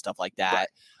actions and stuff like that.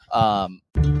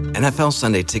 NFL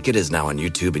Sunday Ticket is now on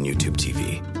YouTube and YouTube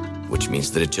TV, which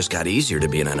means that it just got easier to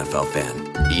be an NFL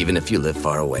fan, even if you live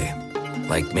far away.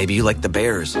 Like maybe you like the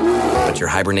Bears, but you're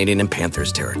hibernating in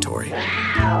Panthers territory.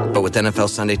 But with NFL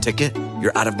Sunday Ticket,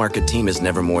 your out-of-market team is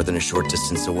never more than a short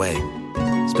distance away.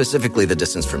 Specifically, the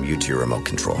distance from you to your remote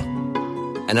control.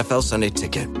 NFL Sunday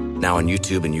Ticket, now on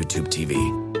YouTube and YouTube TV.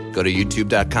 Go to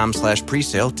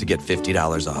youtube.com/presale to get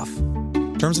 $50 off.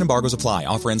 Terms and embargoes apply.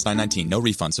 Offer ends 9/19. No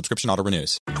refund. Subscription auto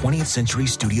renews. 20th Century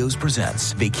Studios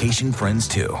presents Vacation Friends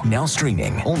 2. Now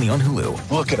streaming only on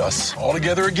Hulu. Look at us, all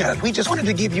together again. We just wanted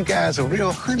to give you guys a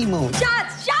real honeymoon.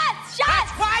 Shots!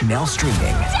 Now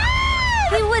streaming.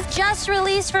 He was just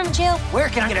released from jail. Where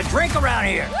can I get a drink around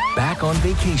here? Back on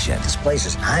vacation. This place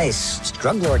is nice. It's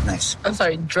drug lord nice. I'm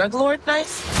sorry, drug lord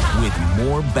nice? With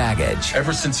more baggage.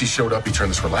 Ever since he showed up, he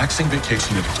turned this relaxing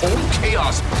vacation into total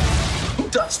chaos. Who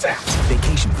does that?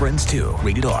 Vacation Friends 2.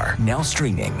 Rated R. Now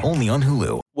streaming only on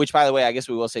Hulu. Which, by the way, I guess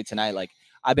we will say tonight, like,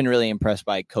 I've been really impressed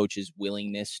by coach's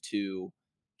willingness to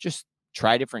just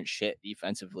try different shit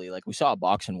defensively. Like, we saw a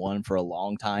box and one for a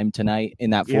long time tonight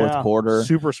in that fourth quarter.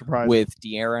 Super surprised with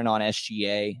De'Aaron on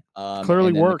SGA. Clearly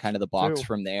and then worked. Kind of the box too.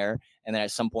 from there. And then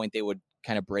at some point they would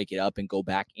kind of break it up and go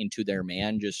back into their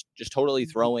man, just totally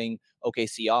throwing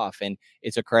OKC off. And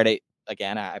it's a credit.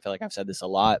 Again, I feel like I've said this a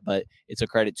lot, but it's a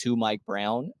credit to Mike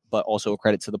Brown, but also a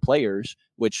credit to the players,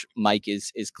 which Mike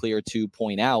is clear to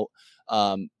point out.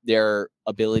 Their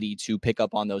ability to pick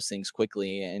up on those things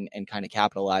quickly and kind of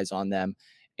capitalize on them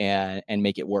and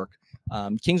make it work.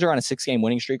 Kings are on a 6-game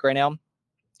winning streak right now.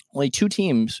 Only two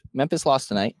teams, Memphis lost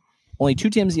tonight. Only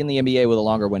two teams in the NBA with a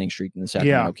longer winning streak than the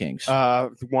Sacramento Kings.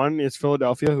 One is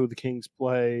Philadelphia, who the Kings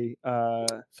play.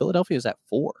 Philadelphia is at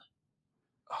 4.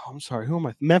 Oh, I'm sorry. Who am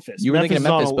I? Memphis. You were thinking of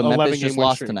Memphis, but Memphis just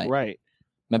lost streak. tonight. Right.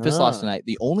 Memphis lost tonight.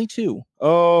 The only two.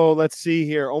 Oh, let's see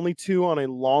here. Only two on a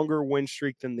longer win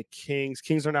streak than the Kings.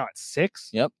 Kings are now at 6.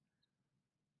 Yep.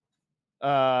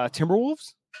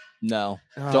 Timberwolves? No.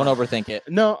 Don't overthink it.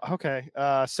 No. Okay.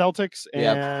 Celtics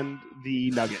and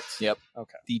the Nuggets. Yep.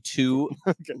 Okay. The two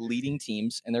leading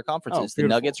teams in their conferences. The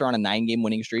beautiful. Nuggets are on a 9-game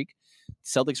winning streak.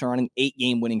 Celtics are on an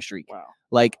 8-game winning streak. Wow.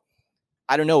 Like,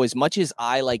 I don't know, as much as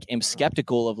I am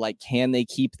skeptical of can they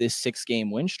keep this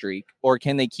 6-game win streak or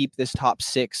can they keep this top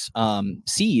 6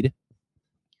 seed?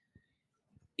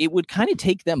 It would kind of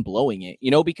take them blowing it,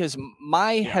 because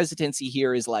my hesitancy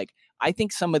here is I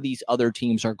think some of these other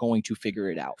teams are going to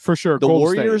figure it out. For sure. The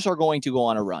Golden Warriors State are going to go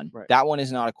on a run. Right. That one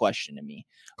is not a question to me.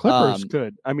 Clippers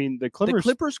could. I mean, the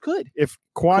Clippers could. If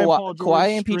Kawhi and Paul George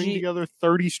and string PG together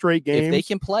 30 straight games. If they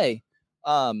can play,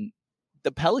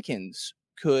 the Pelicans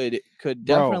could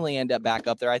definitely end up back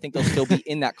up there. I think they'll still be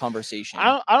in that conversation.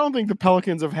 I don't think the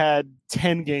Pelicans have had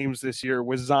 10 games this year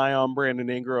with Zion, Brandon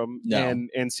Ingram, and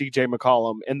CJ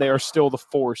McCollum, and they are still the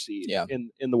 4 seed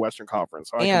in the Western Conference.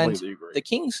 So I completely agree. The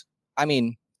Kings, I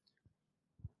mean,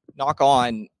 knock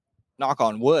on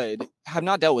wood, have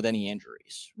not dealt with any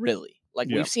injuries, really.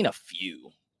 We've seen a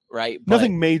few, right? But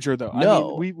nothing major, though.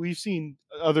 No. I mean, we've seen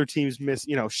other teams miss,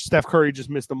 Steph Curry just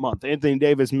missed a month. Anthony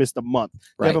Davis missed a month.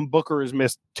 Right. Devin Booker has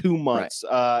missed 2 months.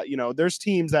 Right. There's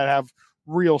teams that have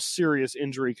real serious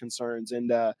injury concerns.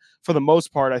 And for the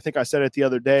most part, I think I said it the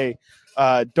other day,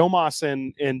 Domas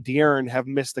and De'Aaron have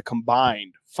missed a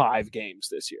combined 5 games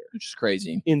this year. Which is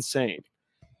crazy. Insane.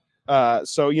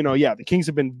 The Kings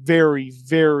have been very,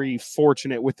 very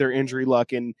fortunate with their injury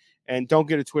luck, and don't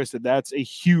get it twisted. That's a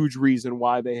huge reason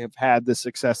why they have had the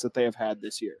success that they have had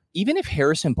this year. Even if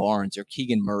Harrison Barnes or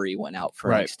Keegan Murray went out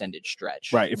for an extended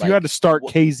stretch. Right. If you had to start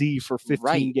KZ for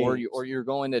 15 games. Or you're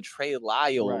going to Trey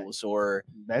Lyles or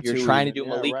That's you're trying to do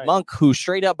Malik Monk, who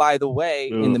straight up, by the way,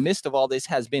 in the midst of all this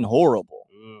has been horrible.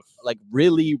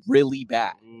 Really, really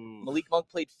bad. Malik Monk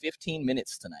played 15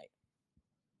 minutes tonight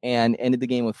and ended the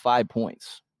game with 5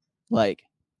 points.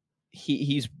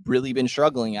 He's really been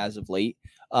struggling as of late.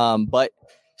 But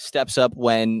steps up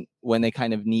when they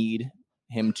kind of need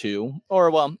him to,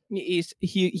 or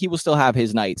he will still have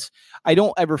his nights. I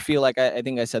don't ever feel like I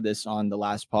think I said this on the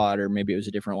last pod, or maybe it was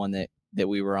a different one that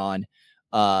we were on,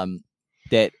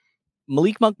 that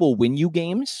Malik Monk will win you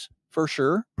games for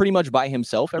sure, pretty much by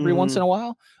himself every once in a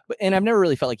while. And I've never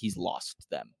really felt like he's lost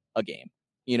them a game.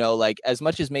 As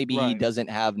much as maybe he doesn't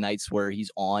have nights where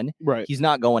he's on, he's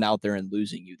not going out there and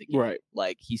losing you the game.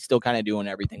 He's still kind of doing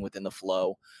everything within the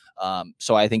flow.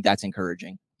 So I think that's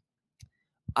encouraging.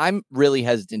 I'm really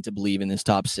hesitant to believe in this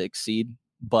top 6 seed,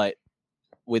 but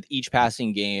with each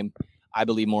passing game, I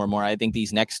believe more and more. I think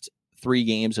these next 3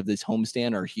 games of this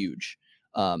homestand are huge.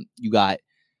 You got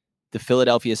the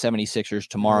Philadelphia 76ers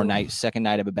tomorrow night, second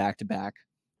night of a back-to-back,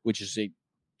 which is a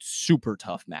super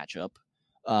tough matchup.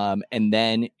 And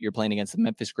then you're playing against the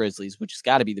Memphis Grizzlies, which has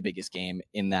got to be the biggest game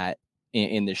in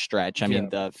this stretch. I mean,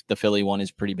 the Philly one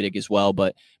is pretty big as well,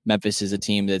 but Memphis is a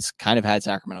team that's kind of had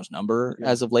Sacramento's number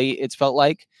as of late, it's felt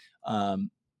like.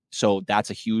 So that's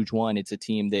a huge one. It's a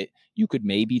team that you could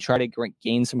maybe try to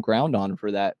gain some ground on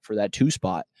for that 2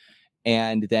 spot.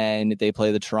 And then they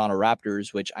play the Toronto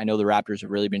Raptors, which I know the Raptors have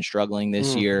really been struggling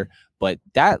this year, but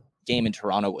that game in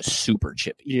Toronto was super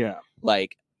chippy. Yeah.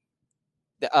 Like,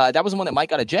 that was the one that Mike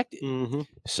got ejected.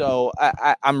 So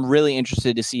I'm really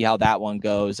interested to see how that one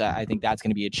goes. I think that's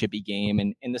going to be a chippy game.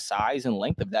 And the size and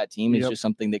length of that team is just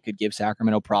something that could give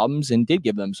Sacramento problems and did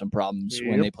give them some problems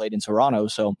when they played in Toronto.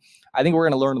 So I think we're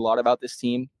going to learn a lot about this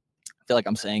team. I feel like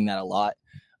I'm saying that a lot.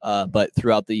 But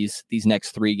throughout these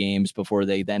next 3 games before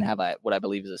they then have what I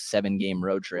believe is a 7-game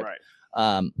road trip.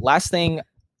 Right. Last thing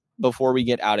before we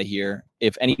get out of here,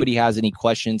 if anybody has any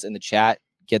questions in the chat,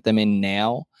 get them in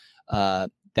now.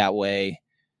 That way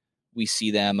we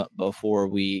see them before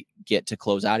we get to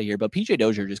close out of here. But PJ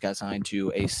Dozier just got signed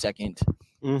to a second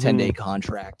 10-day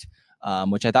contract,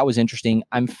 which I thought was interesting.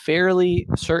 I'm fairly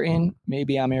certain,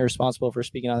 maybe I'm irresponsible for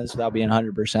speaking on this without being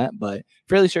 100%, but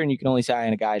fairly certain you can only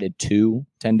sign a guy to 2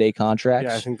 10-day contracts.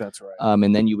 Yeah, I think that's right.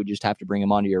 And then you would just have to bring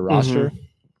him onto your roster.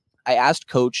 I asked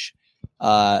Coach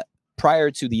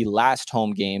prior to the last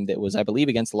home game that was, I believe,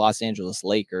 against the Los Angeles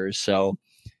Lakers. So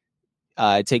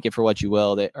take it for what you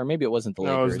will. Or maybe it wasn't the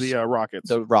Lakers. No, it was the Rockets.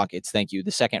 The Rockets, thank you.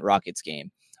 The second Rockets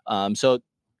game. So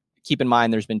keep in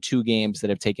mind, there's been 2 games that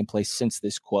have taken place since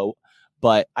this quote.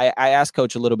 But I asked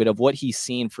Coach a little bit of what he's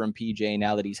seen from PJ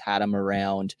now that he's had him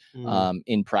around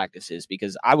in practices,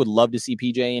 because I would love to see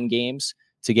PJ in games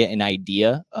to get an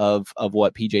idea of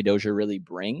what PJ Dozier really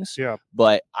brings. Yeah.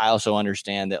 But I also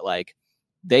understand that, like,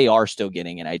 they are still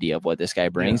getting an idea of what this guy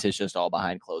brings. It's just all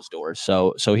behind closed doors.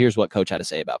 So here's what Coach had to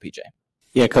say about PJ.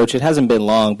 Yeah, Coach, it hasn't been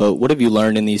long, but what have you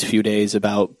learned in these few days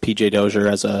about PJ Dozier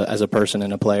as a person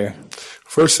and a player?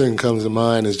 First thing comes to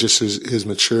mind is just his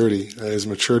maturity. His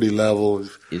maturity level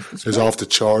is off the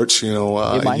charts. You know,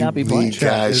 it might not be need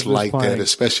guys like that,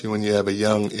 especially when you have a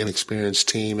young, inexperienced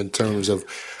team in terms of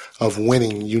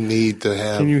winning. You need to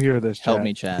have. Can you hear this? Help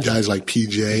me, Chad. Guys like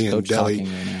PJ and Deli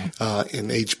and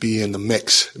HB in the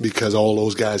mix, because all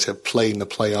those guys have played in the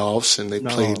playoffs and they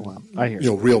played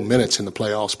real minutes in the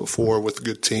playoffs before with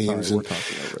good teams. Sorry,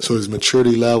 so his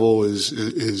maturity level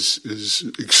is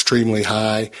extremely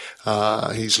high.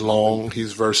 He's long,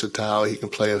 he's versatile, he can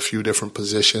play a few different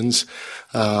positions.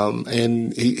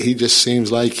 And he just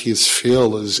seems like his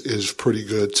feel is pretty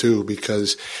good too,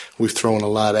 because we've thrown a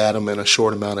lot at him in a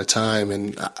short amount of time.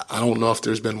 And I don't know if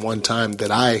there's been one time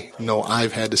that I know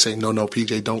I've had to say, no,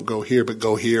 PJ, don't go here, but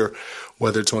go here,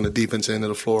 whether it's on the defense end of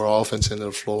the floor or offense end of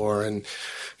the floor. And,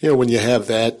 you know, when you have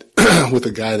that with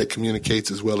a guy that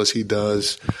communicates as well as he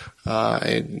does,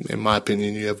 in my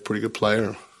opinion, you have a pretty good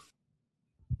player.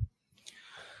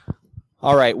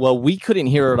 All right. Well, we couldn't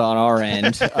hear it on our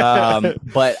end,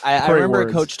 but I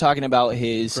remember Coach talking about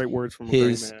his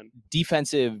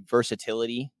defensive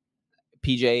versatility.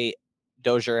 PJ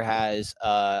Dozier has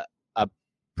a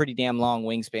pretty damn long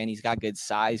wingspan. He's got good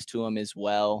size to him as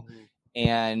well,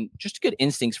 and just good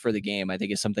instincts for the game, I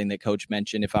think, is something that Coach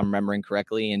mentioned, if I'm remembering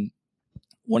correctly. And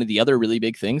one of the other really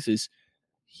big things is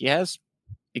he has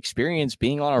experience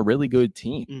being on a really good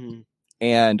team.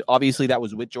 And obviously that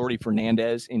was with Jordy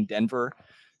Fernandez in Denver.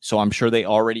 So I'm sure they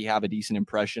already have a decent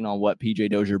impression on what PJ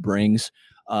Dozier brings.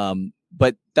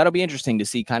 But that'll be interesting to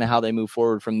see kind of how they move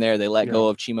forward from there. They let go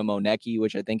of Chima Monecki,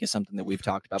 which I think is something that we've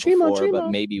talked about before, but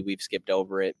maybe we've skipped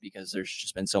over it because there's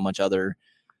just been so much other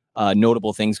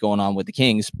notable things going on with the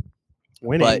Kings.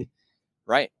 Winning. But,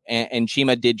 right. And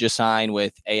Chima did just sign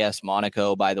with AS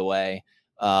Monaco, by the way.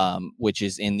 Which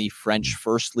is in the French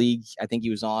First League. I think he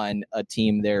was on a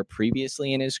team there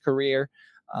previously in his career.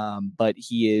 But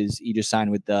he just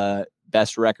signed with the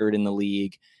best record in the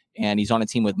league. And he's on a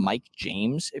team with Mike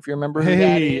James, if you remember who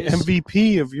that is.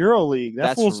 MVP of EuroLeague.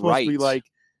 That's supposed right. to be like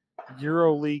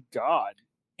EuroLeague God.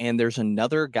 And there's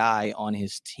another guy on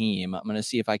his team. I'm going to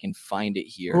see if I can find it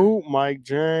here. Who? Mike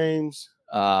James.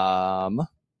 Mike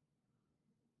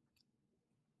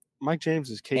James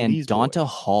is KD's and Donta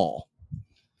Hall.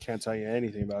 Can't tell you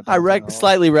anything about that. I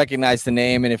slightly recognize the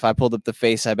name, and if I pulled up the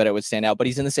face, I bet it would stand out. But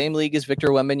he's in the same league as Victor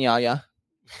Wembanyama.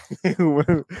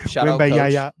 Shout out,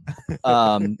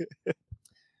 Coach.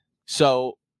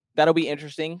 So that'll be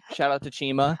interesting. Shout out to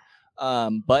Chima.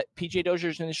 But PJ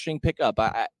Dozier's an interesting pickup.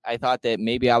 I thought that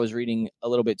maybe I was reading a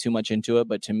little bit too much into it,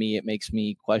 but to me, it makes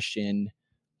me question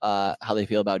how they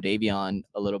feel about Davion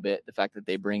a little bit. The fact that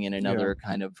they bring in another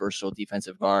kind of versatile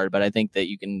defensive guard, but I think that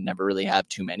you can never really have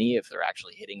too many if they're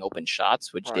actually hitting open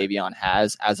shots, which Davion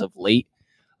has as of late.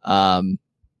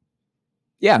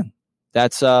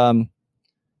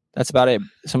 That's about it.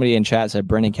 Somebody in chat said,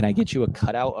 Brendan, can I get you a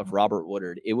cutout of Robert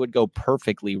Woodard? It would go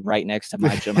perfectly right next to my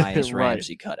Jemias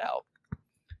Ramsey cutout.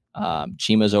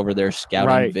 Chima's over there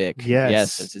scouting Vic.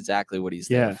 Yes, that's exactly what he's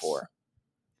there for.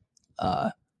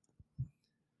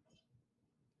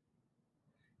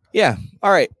 Yeah.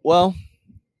 All right. Well,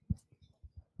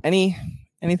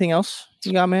 anything else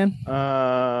you got, man?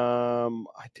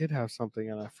 I did have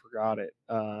something and I forgot it.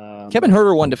 Kevin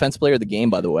Huerter won Defense Player of the Game,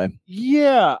 by the way.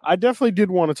 Yeah, I definitely did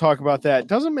want to talk about that.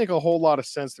 Doesn't make a whole lot of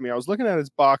sense to me. I was looking at his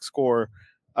box score.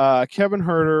 Kevin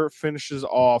Huerter finishes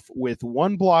off with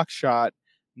 1 block shot,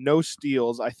 no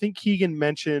steals. I think Keegan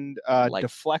mentioned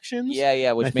deflections.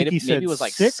 Yeah, which made it maybe it was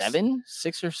like 6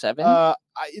 or 7.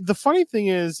 The funny thing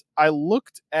is, I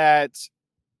looked at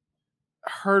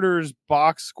Herter's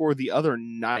box score the other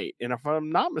night, and if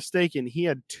I'm not mistaken, he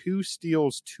had 2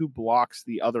 steals, 2 blocks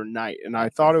the other night, and I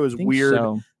thought it was weird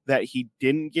that he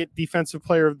didn't get Defensive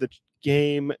Player of the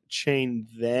Game chain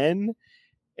then.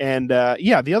 And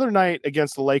the other night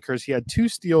against the Lakers, he had 2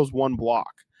 steals, 1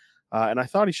 block. And I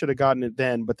thought he should have gotten it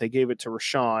then, but they gave it to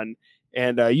Rashawn.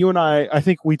 And you and I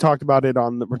think we talked about it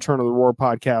on the Return of the Roar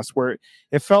podcast, where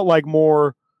it felt like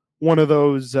more one of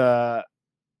those,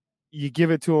 you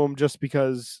give it to him just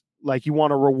because like you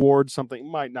want to reward something. It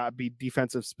might not be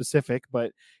defensive specific,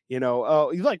 but you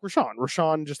like Rashawn.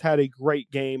 Rashawn just had a great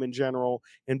game in general,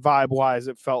 and vibe wise,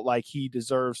 it felt like he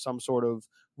deserved some sort of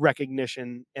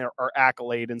recognition or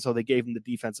accolade. And so they gave him the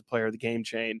Defensive Player of the Game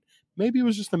chain. Maybe it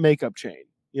was just a makeup chain.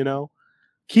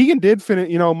 Keegan did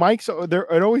finish, Mike's there.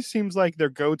 It always seems like their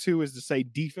go-to is to say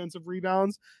defensive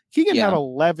rebounds. Keegan had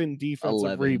 11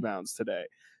 defensive rebounds today.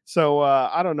 So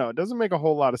I don't know. It doesn't make a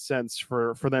whole lot of sense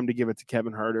for them to give it to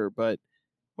Kevin Huerter, but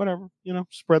whatever,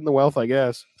 spreading the wealth, I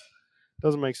guess.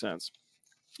 Doesn't make sense.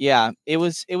 Yeah, it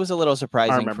was a little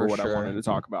surprising. I remember I wanted to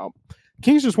talk about.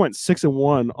 Kings just went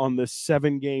 6-1 on this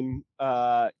 7-game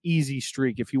easy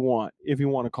streak, if you want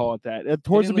to call it that.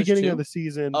 Towards the beginning of the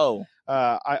season,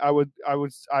 I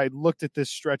looked at this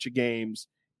stretch of games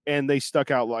and they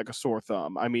stuck out like a sore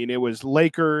thumb. I mean, it was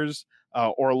Lakers,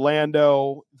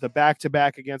 Orlando, the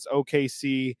back-to-back against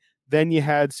OKC. Then you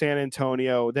had San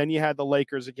Antonio. Then you had the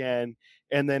Lakers again.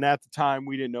 And then at the time,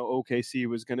 we didn't know OKC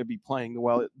was going to be playing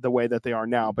the way that they are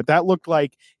now. But that looked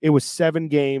like it was 7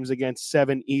 games against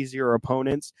 7 easier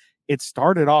opponents. It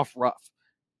started off rough.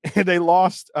 They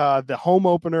lost the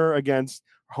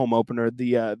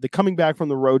the coming back from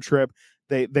the road trip.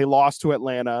 They lost to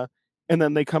Atlanta. And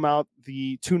then they come out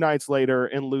the 2 nights later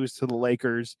and lose to the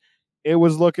Lakers. It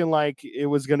was looking like it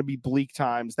was going to be bleak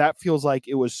times. That feels like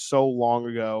it was so long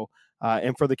ago.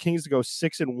 And for the Kings to go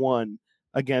 6-1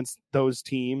 against those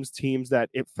teams that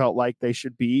it felt like they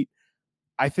should beat,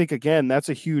 I think, again, that's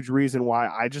a huge reason why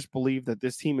I just believe that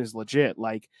this team is legit.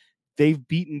 Like, they've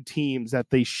beaten teams that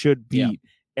they should beat. Yeah.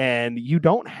 And you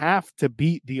don't have to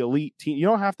beat the elite team. You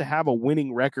don't have to have a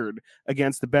winning record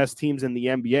against the best teams in the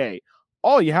NBA.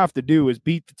 All you have to do is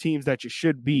beat the teams that you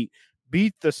should beat.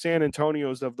 Beat the San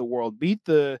Antonios of the world. Beat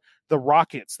the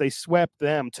Rockets. They swept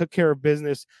them, took care of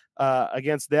business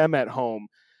against them at home.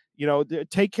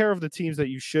 Take care of the teams that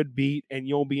you should beat, and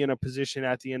you'll be in a position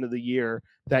at the end of the year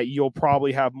that you'll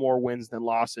probably have more wins than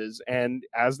losses. And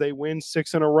as they win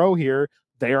 6 in a row here,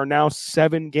 they are now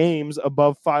 7 games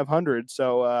above 500.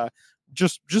 So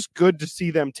just good to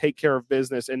see them take care of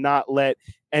business and not let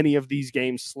any of these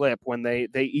games slip when they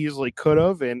easily could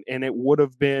have, and it would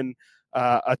have been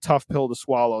a tough pill to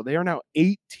swallow. They are now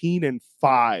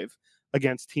 18-5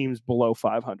 against teams below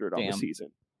 500 on the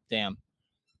season. Damn.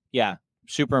 Yeah.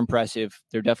 Super impressive.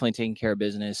 They're definitely taking care of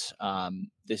business.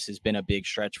 This has been a big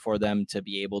stretch for them to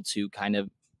be able to kind of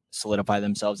solidify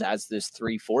themselves as this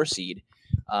 3-4 seed.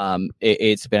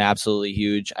 It's been absolutely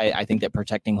huge. I think that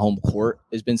protecting home court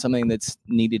has been something that's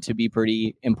needed to be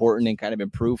pretty important and kind of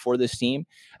improve for this team.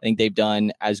 I think they've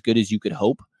done as good as you could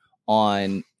hope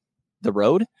on the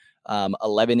road.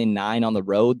 11-9 on the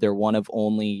road. They're one of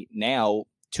only now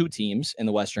 2 teams in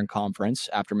the Western Conference.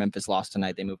 After Memphis lost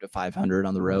tonight, they moved to 500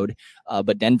 on the road.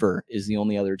 But Denver is the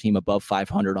only other team above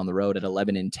 500 on the road at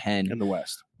 11-10 in the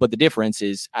West. But the difference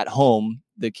is at home,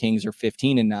 the Kings are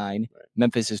 15-9. Right.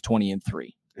 Memphis is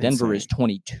 20-3. Denver is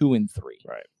 22-3.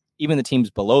 Right. Even the teams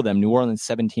below them, New Orleans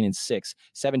 17-6,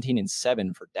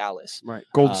 17-7 for Dallas. Right.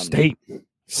 Golden State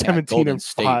 17 Golden and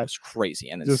State 5 was crazy,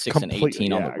 and then Just 6 and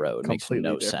 18 on the yeah, road makes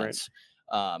no different. sense.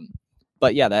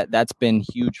 But yeah, that's been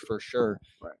huge for sure.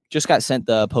 Right. Just got sent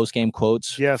the post game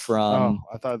quotes from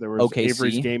I thought there was OKC.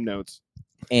 Avery's game notes,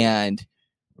 and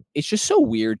it's just so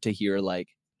weird to hear like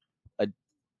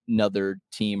another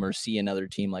team or see another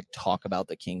team like talk about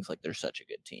the Kings like they're such a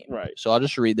good team. Right. So I'll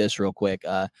just read this real quick.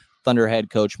 Thunder head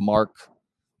coach Mark.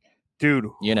 Dude,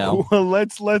 you know,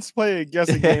 let's play a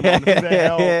guessing game on who the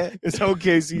hell is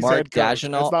OKC's Mark head coach.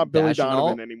 Daigneault. It's not Billy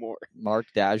Donovan anymore. Mark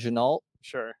Daigneault.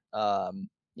 Sure.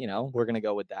 You know, we're gonna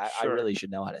go with that. Sure. I really should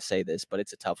know how to say this, but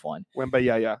it's a tough one.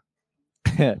 Wemba,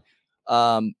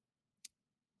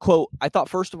 Quote, I thought,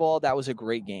 first of all, that was a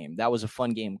great game. That was a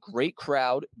fun game. Great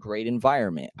crowd, great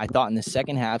environment. I thought in the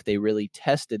second half, they really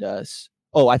tested us.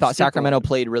 Oh, I thought Sacramento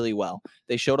played really well.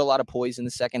 They showed a lot of poise in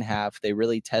the second half. They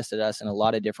really tested us in a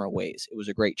lot of different ways. It was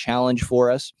a great challenge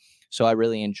for us. So I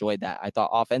really enjoyed that. I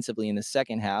thought offensively in the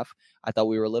second half, I thought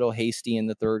we were a little hasty in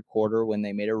the third quarter when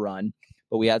they made a run,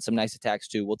 but we had some nice attacks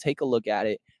too. We'll take a look at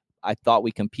it. I thought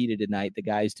we competed tonight. The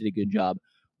guys did a good job.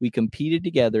 We competed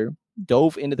together,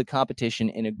 dove into the competition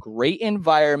in a great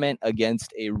environment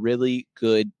against a really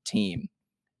good team.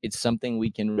 It's something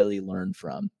we can really learn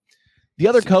from. The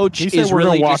other coach is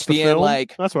really just being film?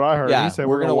 Like, that's what I heard. Yeah, he said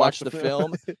we're going to watch the the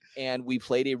film, and we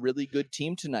played a really good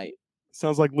team tonight.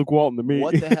 Sounds like Luke Walton to me.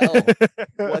 What the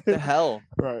hell? What the hell?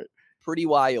 Right. Pretty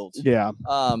wild. Yeah.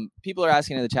 People are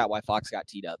asking in the chat why Fox got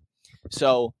teed up.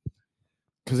 So,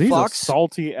 because he's Fox a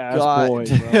salty ass boy.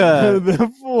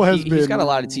 The fool has he's got a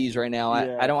lot of teas right now.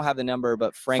 I don't have the number,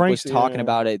 but Frank was talking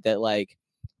about it that like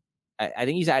I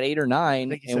think he's at 8 or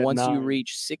 9, and once you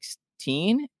reach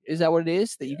 16, is that what it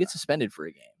is? That you get suspended for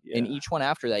a game, and each one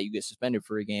after that you get suspended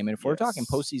for a game. And if we're talking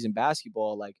postseason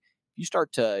basketball, like if you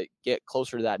start to get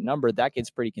closer to that number, that gets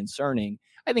pretty concerning.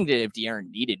 I think that if De'Aaron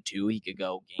needed to, he could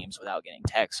go games without getting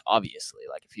texts, obviously,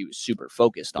 like if he was super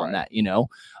focused on that, you know.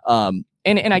 And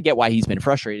I get why he's been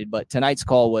frustrated, but tonight's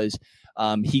call was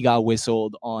he got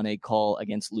whistled on a call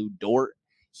against Lou Dort.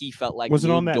 He felt like was it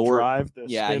Lou on that Dort, drive?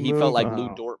 Yeah, he felt like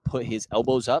Lou Dort put his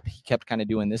elbows up. He kept kind of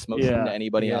doing this motion to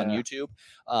anybody on YouTube.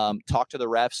 Talked to the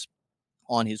refs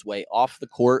on his way off the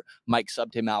court. Mike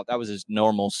subbed him out. That was his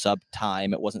normal sub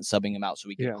time. It wasn't subbing him out so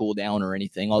he could cool down or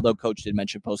anything. Although Coach did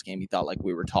mention post game, he thought like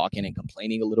we were talking and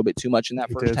complaining a little bit too much in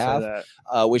that first half,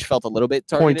 which felt a little bit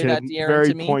targeted at De'Aaron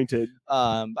to me. Pointed.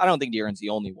 I don't think De'Aaron's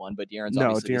the only one, but De'Aaron's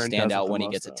obviously the standout when he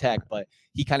gets a tech. But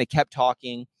he kind of kept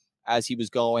talking as he was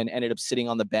going, ended up sitting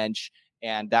on the bench,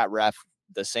 and that ref,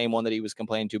 the same one that he was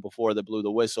complaining to before that blew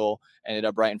the whistle, ended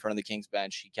up right in front of the Kings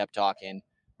bench. He kept talking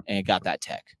and got that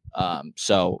tech.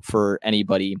 So for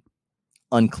anybody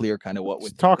unclear kind of what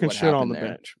was talking what shit on the there.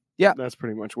 bench. Yeah. That's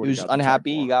pretty much what he was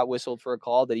unhappy. He got whistled for a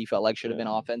call that he felt like should have been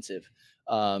offensive.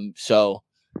 So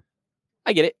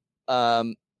I get it.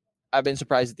 I've been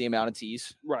surprised at the amount of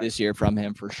teas this year from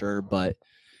him for sure. But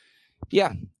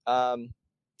yeah, I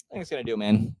think it's going to do,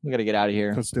 man. We got to get out of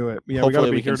here. Let's do it. Yeah,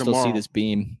 hopefully we can still see this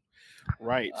beam.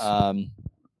 Right.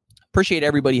 Appreciate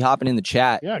everybody hopping in the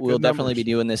chat. Yeah, we'll definitely be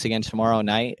doing this again tomorrow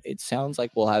night. It sounds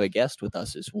like we'll have a guest with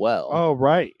us as well. Oh,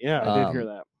 right. Yeah, I did hear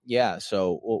that. Yeah,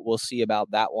 so we'll see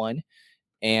about that one.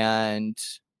 And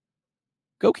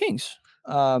go Kings.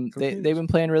 They've been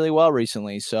playing really well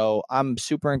recently, so I'm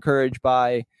super encouraged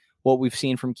by what we've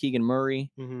seen from Keegan Murray.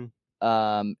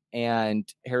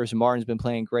 And Harrison Barton's been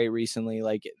playing great recently.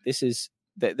 Like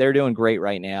they're doing great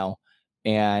right now,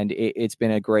 and it's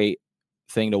been a great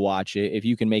thing to watch. If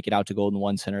you can make it out to Golden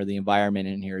One Center, the environment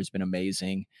in here has been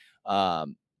amazing.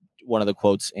 One of the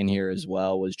quotes in here as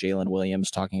well was Jalen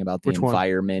Williams talking about the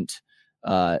environment.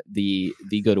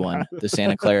 The good one, the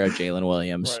Santa Clara Jalen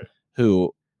Williams,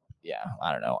 who,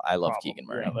 I don't know. I love Keegan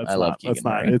Murray. I love Keegan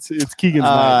Murray. It's Keegan's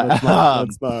night.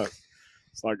 Let's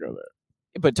not go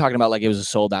there. But talking about like it was a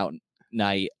sold out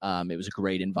night. It was a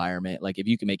great environment. Like if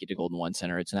you can make it to Golden One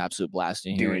Center, it's an absolute blast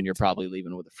in here, and you're probably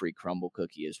leaving with a free crumble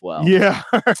cookie as well. Yeah.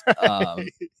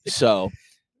 So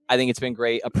I think it's been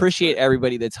great. Appreciate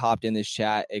everybody that's hopped in this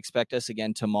chat. Expect us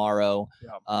again tomorrow.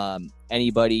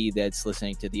 Anybody that's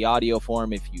listening to the audio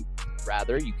form, if you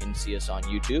rather, you can see us on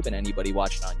YouTube, and anybody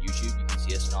watching on YouTube, you can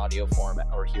see us in audio form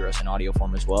or hear us in audio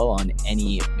form as well on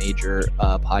any major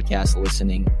podcast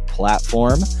listening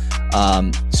platform.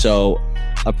 So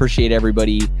appreciate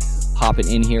everybody hopping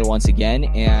in here once again,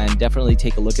 and definitely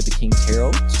take a look at the Kings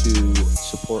Herald to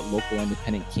support local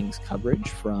independent Kings coverage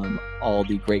from all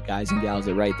the great guys and gals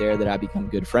that right there that I've become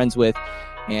good friends with.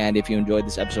 And if you enjoyed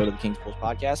this episode of the Kings Pulse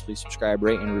podcast, please subscribe,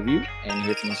 rate, and review, and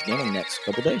hear from us again in the next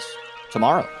couple days.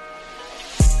 Tomorrow.